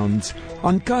peace sounds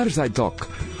on Cars I Talk.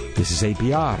 This is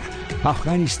APR,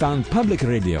 Afghanistan Public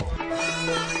Radio.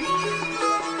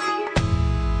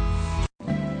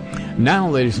 Now,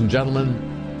 ladies and gentlemen,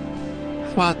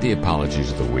 how about the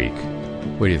apologies of the week?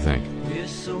 What do you think? We're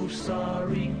so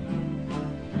sorry.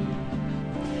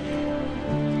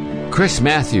 Chris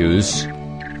Matthews,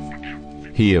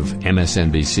 he of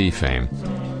MSNBC fame,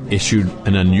 issued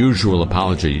an unusual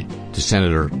apology to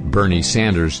Senator Bernie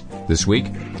Sanders this week,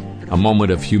 a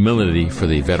moment of humility for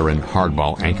the veteran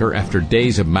hardball anchor after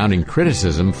days of mounting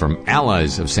criticism from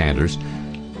allies of Sanders.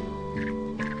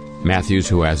 Matthews,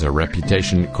 who has a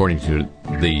reputation, according to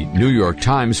the New York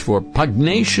Times, for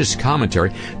pugnacious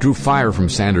commentary, drew fire from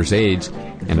Sanders' aides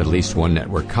and at least one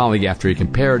network colleague after he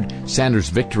compared Sanders'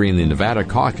 victory in the Nevada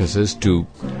caucuses to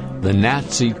the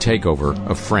Nazi takeover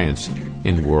of France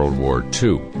in World War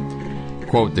II.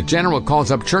 Quote, "The general calls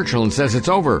up Churchill and says it's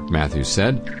over," Matthews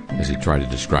said, as he tried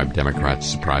to describe Democrats'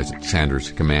 surprise at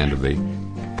Sanders' command of the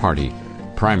party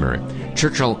primary.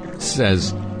 Churchill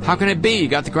says, "How can it be? You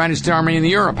got the greatest army in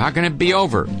Europe. How can it be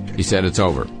over?" He said, "It's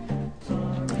over."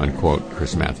 Unquote,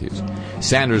 Chris Matthews.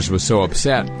 Sanders was so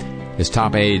upset, his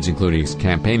top aides, including his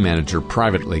campaign manager,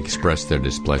 privately expressed their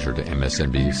displeasure to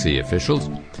MSNBC officials.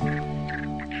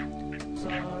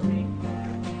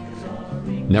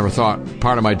 Never thought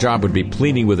part of my job would be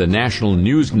pleading with a national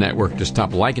news network to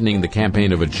stop likening the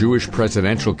campaign of a Jewish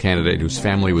presidential candidate whose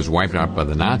family was wiped out by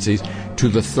the Nazis to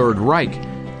the Third Reich.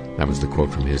 That was the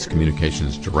quote from his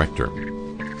communications director.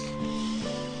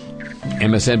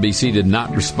 MSNBC did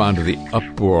not respond to the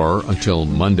uproar until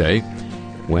Monday,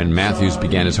 when Matthews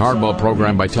began his hardball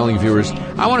program by telling viewers,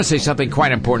 "I want to say something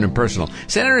quite important and personal.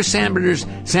 Senator Sanders,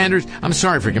 I'm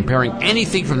sorry for comparing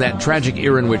anything from that tragic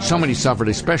era in which so many suffered,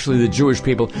 especially the Jewish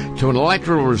people, to an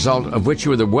electoral result of which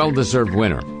you were the well-deserved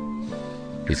winner,"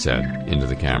 he said into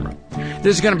the camera.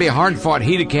 "This is going to be a hard-fought,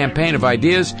 heated campaign of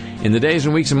ideas. In the days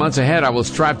and weeks and months ahead, I will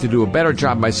strive to do a better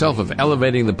job myself of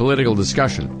elevating the political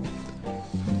discussion,"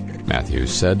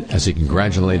 Matthews said as he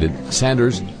congratulated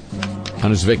Sanders on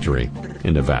his victory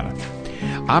in Nevada.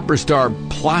 Opera star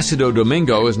Placido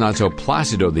Domingo is not so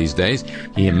placido these days.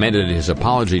 He amended his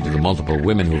apology to the multiple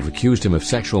women who have accused him of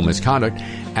sexual misconduct,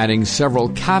 adding several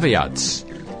caveats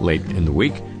late in the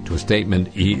week to a statement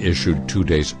he issued 2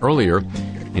 days earlier,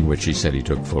 in which he said he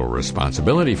took full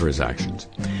responsibility for his actions.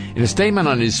 In a statement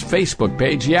on his Facebook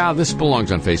page, this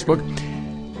belongs on Facebook,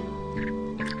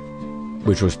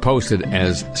 which was posted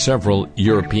as several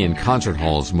European concert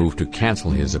halls moved to cancel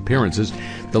his appearances,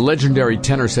 the legendary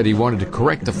tenor said he wanted to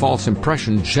correct the false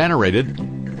impression generated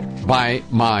by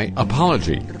my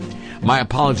apology. "My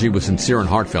apology was sincere and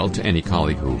heartfelt to any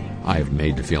colleague who I have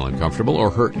made to feel uncomfortable or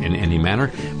hurt in any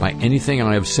manner by anything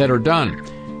I have said or done,"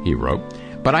 he wrote.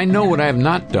 "But I know what I have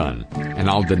not done, and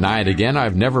I'll deny it again.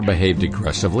 I've never behaved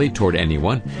aggressively toward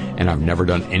anyone, and I've never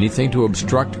done anything to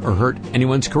obstruct or hurt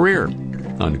anyone's career,"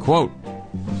 unquote.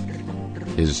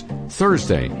 His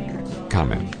Thursday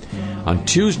comment. On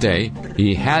Tuesday,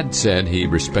 he had said he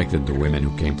respected the women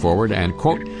who came forward and,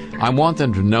 quote, "I want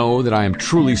them to know that I am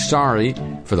truly sorry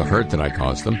for the hurt that I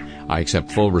caused them. I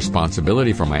accept full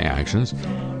responsibility for my actions,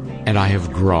 and I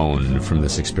have grown from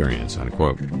this experience,"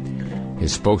 unquote.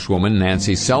 His spokeswoman,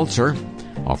 Nancy Seltzer,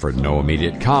 offered no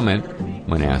immediate comment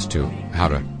when asked how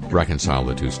to reconcile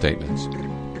the two statements.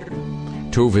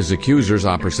 Two of his accusers,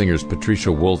 opera singers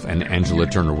Patricia Wolf and Angela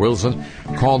Turner-Wilson,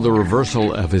 called the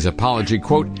reversal of his apology,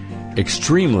 quote,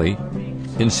 "extremely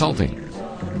insulting."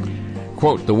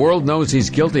 Quote, "The world knows he's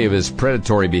guilty of his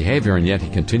predatory behavior, and yet he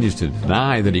continues to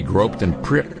deny that he groped and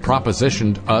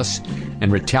propositioned us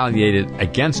and retaliated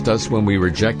against us when we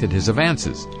rejected his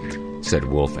advances," said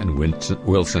Wolf and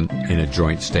Wilson in a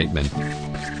joint statement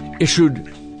issued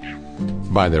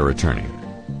by their attorney.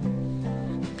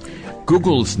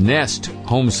 Google's Nest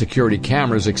home security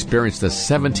cameras experienced a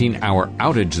 17-hour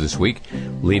outage this week,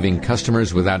 leaving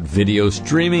customers without video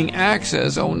streaming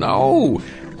access, oh no,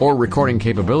 or recording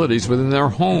capabilities within their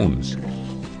homes,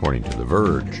 according to The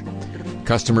Verge.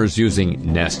 Customers using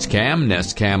Nest Cam,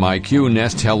 Nest Cam IQ,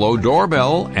 Nest Hello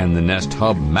Doorbell, and the Nest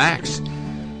Hub Max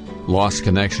lost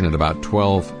connection at about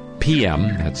 12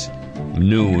 p.m., that's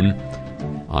noon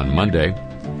on Monday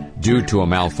due to a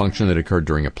malfunction that occurred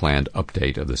during a planned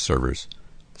update of the server's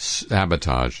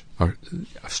storage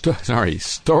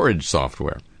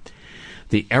software.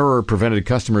 The error prevented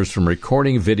customers from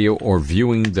recording video or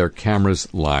viewing their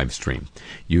camera's live stream.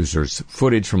 Users'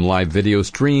 footage from live video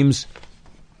streams,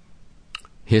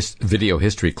 video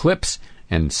history clips,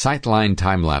 and sightline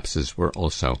time lapses were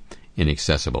also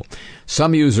inaccessible.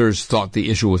 Some users thought the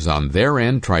issue was on their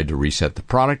end, tried to reset the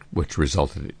product, which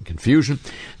resulted in confusion.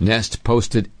 Nest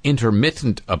posted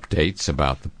intermittent updates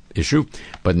about the issue,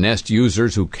 but Nest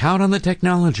users who count on the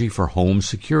technology for home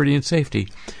security and safety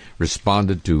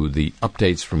responded to the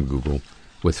updates from Google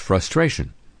with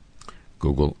frustration.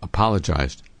 Google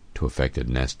apologized to affected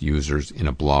Nest users in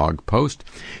a blog post.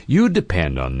 You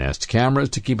depend on Nest cameras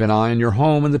to keep an eye on your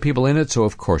home and the people in it, so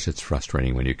of course it's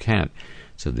frustrating when you can't,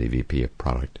 said the VP of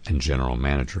Product and General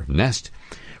Manager of Nest.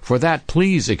 For that,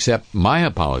 please accept my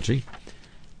apology.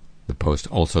 The post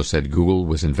also said Google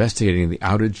was investigating the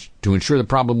outage to ensure the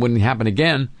problem wouldn't happen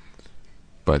again,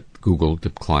 but Google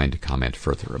declined to comment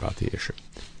further about the issue.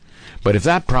 But if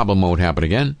that problem won't happen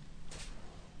again,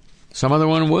 some other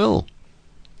one will.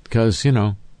 Because,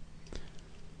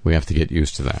 we have to get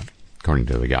used to that, according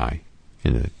to the guy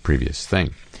in the previous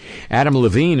thing. Adam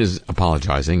Levine is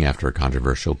apologizing after a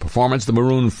controversial performance. The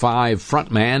Maroon 5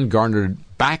 frontman garnered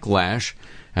backlash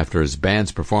after his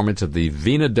band's performance at the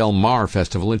Vina del Mar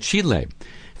festival in Chile.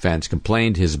 Fans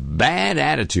complained his bad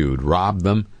attitude rubbed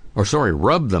them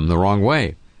the wrong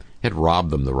way. It robbed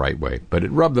them the right way, but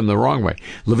it rubbed them the wrong way.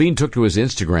 Levine took to his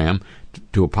Instagram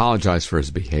to apologize for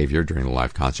his behavior during the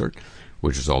live concert,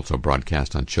 which is also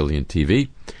broadcast on Chilean TV.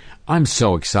 I'm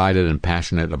so excited and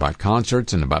passionate about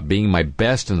concerts and about being my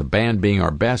best and the band being our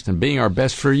best and being our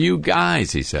best for you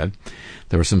guys, he said.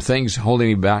 There were some things holding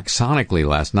me back sonically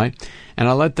last night, and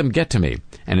I let them get to me,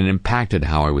 and it impacted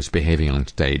how I was behaving on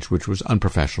stage, which was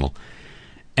unprofessional,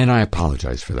 and I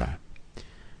apologize for that.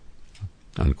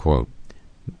 Unquote.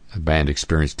 The band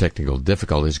experienced technical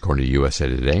difficulties, according to USA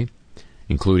Today,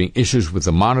 including issues with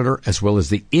the monitor as well as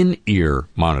the in-ear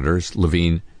monitors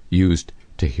Levine used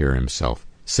to hear himself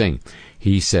sing.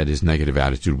 He said his negative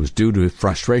attitude was due to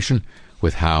frustration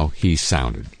with how he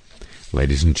sounded.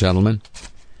 Ladies and gentlemen,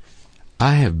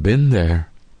 I have been there.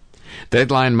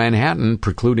 Deadline Manhattan,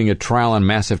 precluding a trial on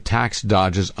massive tax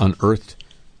dodges unearthed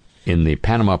in the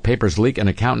Panama Papers leak. An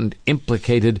accountant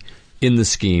implicated in the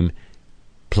scheme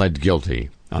pled guilty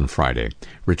on Friday.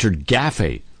 Richard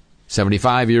Gaffey,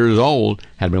 75 years old,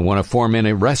 had been one of 4 men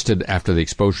arrested after the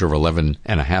exposure of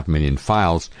 11.5 million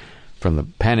files from the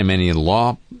Panamanian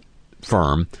law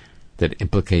firm that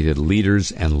implicated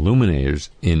leaders and luminaries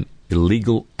in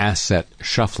illegal asset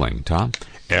shuffling. Tom?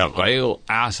 Illegal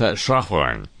asset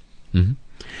shuffling. Mm-hmm.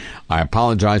 I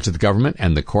apologize to the government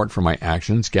and the court for my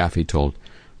actions, Gaffey told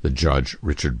the judge,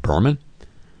 Richard Berman,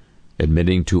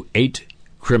 admitting to 8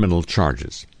 criminal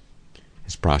charges.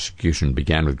 His prosecution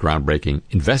began with groundbreaking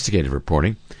investigative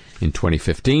reporting in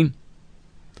 2015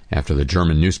 after the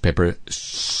German newspaper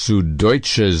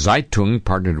Süddeutsche Zeitung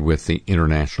partnered with the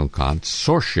International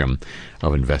Consortium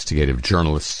of Investigative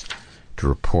Journalists to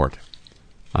report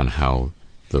on how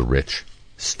the rich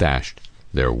stashed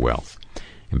their wealth.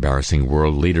 Embarrassing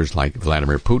world leaders like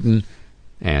Vladimir Putin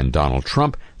and Donald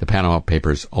Trump, the Panama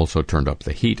Papers also turned up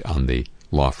the heat on the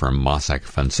law firm Mossack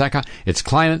Fonseca, its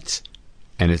clients,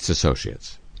 and its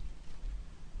associates.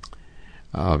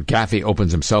 Gaffey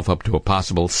opens himself up to a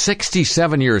possible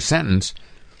 67-year sentence.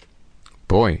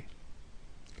 Boy,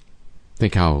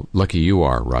 think how lucky you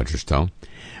are, Roger Stone.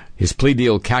 His plea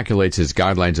deal calculates his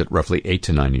guidelines at roughly 8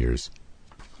 to 9 years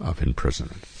of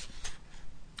imprisonment.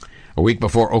 A week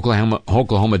before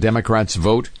Oklahoma Democrats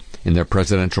vote in their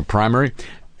presidential primary,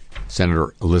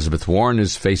 Senator Elizabeth Warren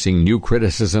is facing new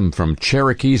criticism from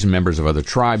Cherokees and members of other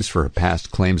tribes for her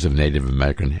past claims of Native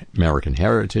American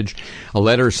heritage. A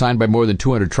letter signed by more than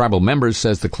 200 tribal members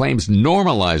says the claims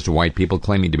normalized white people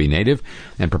claiming to be Native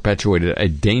and perpetuated a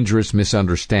dangerous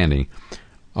misunderstanding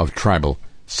of tribal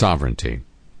sovereignty.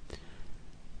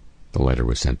 The letter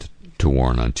was sent to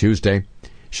Warren on Tuesday.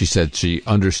 She said she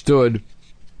understood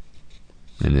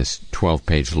in this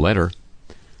 12-page letter,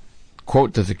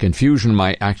 quote, that the confusion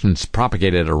my actions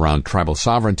propagated around tribal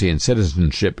sovereignty and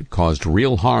citizenship caused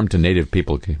real harm to Native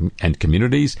people and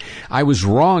communities. I was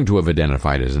wrong to have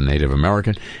identified as a Native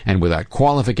American, and without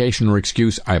qualification or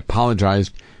excuse, I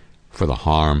apologized for the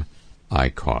harm I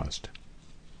caused.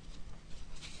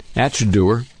 That should do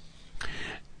her.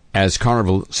 As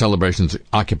carnival celebrations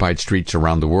occupied streets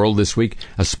around the world this week,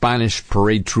 a Spanish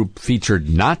parade troupe featured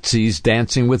Nazis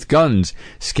dancing with guns,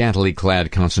 scantily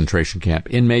clad concentration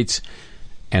camp inmates,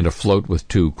 and a float with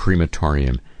 2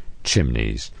 crematorium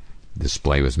chimneys. The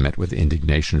display was met with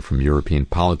indignation from European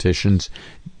politicians,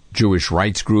 Jewish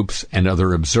rights groups, and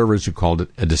other observers who called it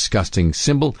a disgusting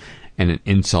symbol and an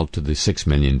insult to the 6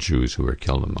 million Jews who were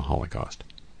killed in the Holocaust.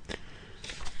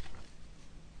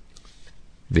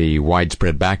 The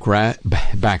widespread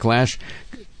backlash,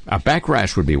 a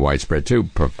backlash would be widespread too,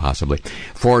 possibly,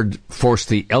 forced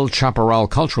the El Chaparral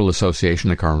Cultural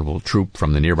Association, a carnival troupe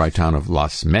from the nearby town of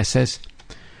Las Mesas,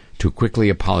 to quickly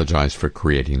apologize for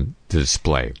creating the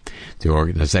display. The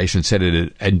organization said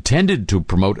it intended to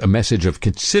promote a message of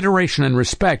consideration and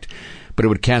respect, but it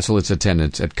would cancel its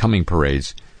attendance at coming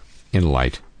parades in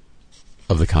light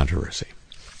of the controversy.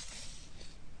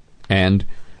 And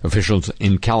officials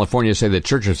in California say the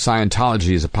Church of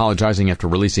Scientology is apologizing after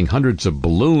releasing hundreds of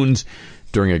balloons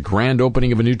during a grand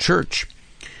opening of a new church.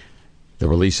 The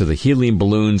release of the helium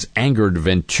balloons angered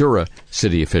Ventura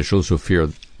city officials who fear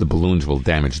the balloons will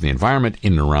damage the environment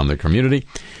in and around their community.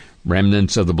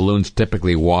 Remnants of the balloons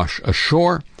typically wash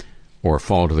ashore or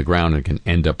fall to the ground and can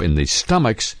end up in the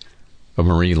stomachs of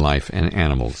marine life and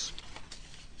animals.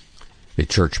 The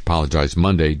church apologized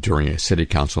Monday during a city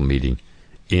council meeting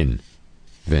in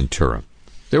Ventura.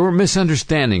 There were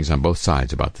misunderstandings on both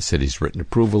sides about the city's written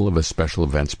approval of a special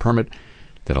events permit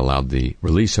that allowed the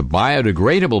release of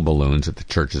biodegradable balloons at the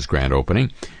church's grand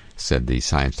opening, said the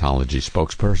Scientology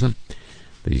spokesperson.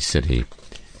 The city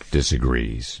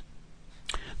disagrees.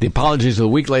 The apologies of the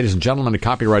week, ladies and gentlemen, a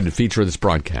copyrighted feature of this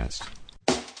broadcast.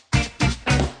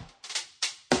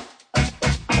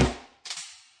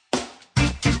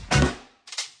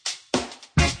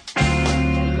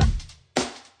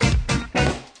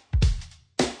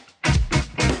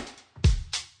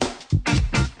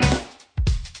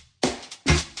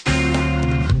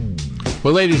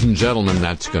 Well, ladies and gentlemen,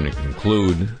 that's going to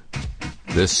conclude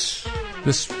this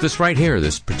right here,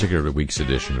 this particular week's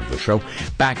edition of the show.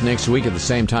 Back next week at the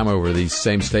same time over these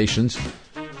same stations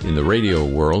in the radio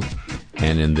world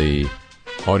and in the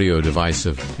audio device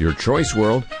of your choice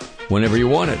world whenever you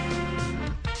want it.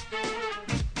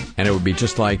 And it would be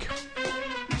just like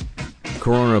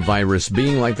coronavirus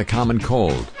being like the common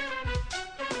cold.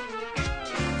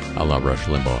 I love Rush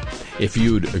Limbaugh. If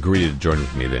you'd agree to join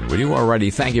with me then, would you?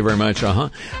 Alrighty, thank you very much. A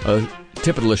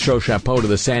tip of the show chapeau to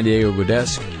the San Diego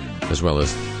desk, as well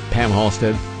as Pam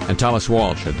Halstead and Thomas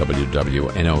Walsh at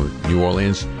WWNO New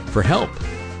Orleans for help.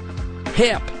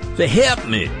 They help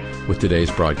me with today's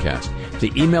broadcast.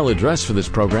 The email address for this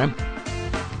program,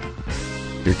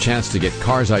 your chance to get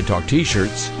Cars I Talk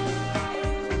t-shirts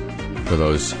for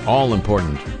those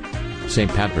all-important St.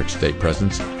 Patrick's Day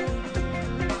presents,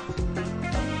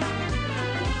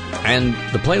 and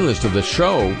the playlist of the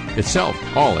show itself,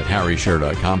 all at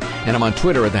harryshearer.com, and I'm on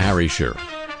Twitter at the Harry Shearer.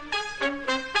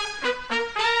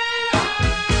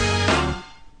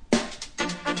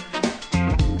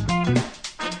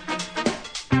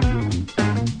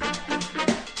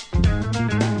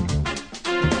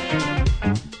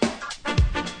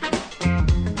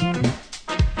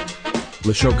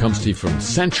 The show comes to you from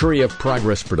Century of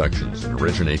Progress Productions and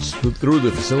originates through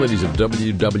the facilities of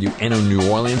WWNO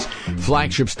New Orleans,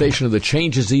 flagship station of the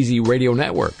Change is Easy radio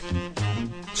network.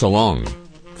 So long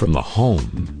from the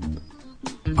home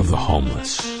of the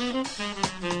homeless.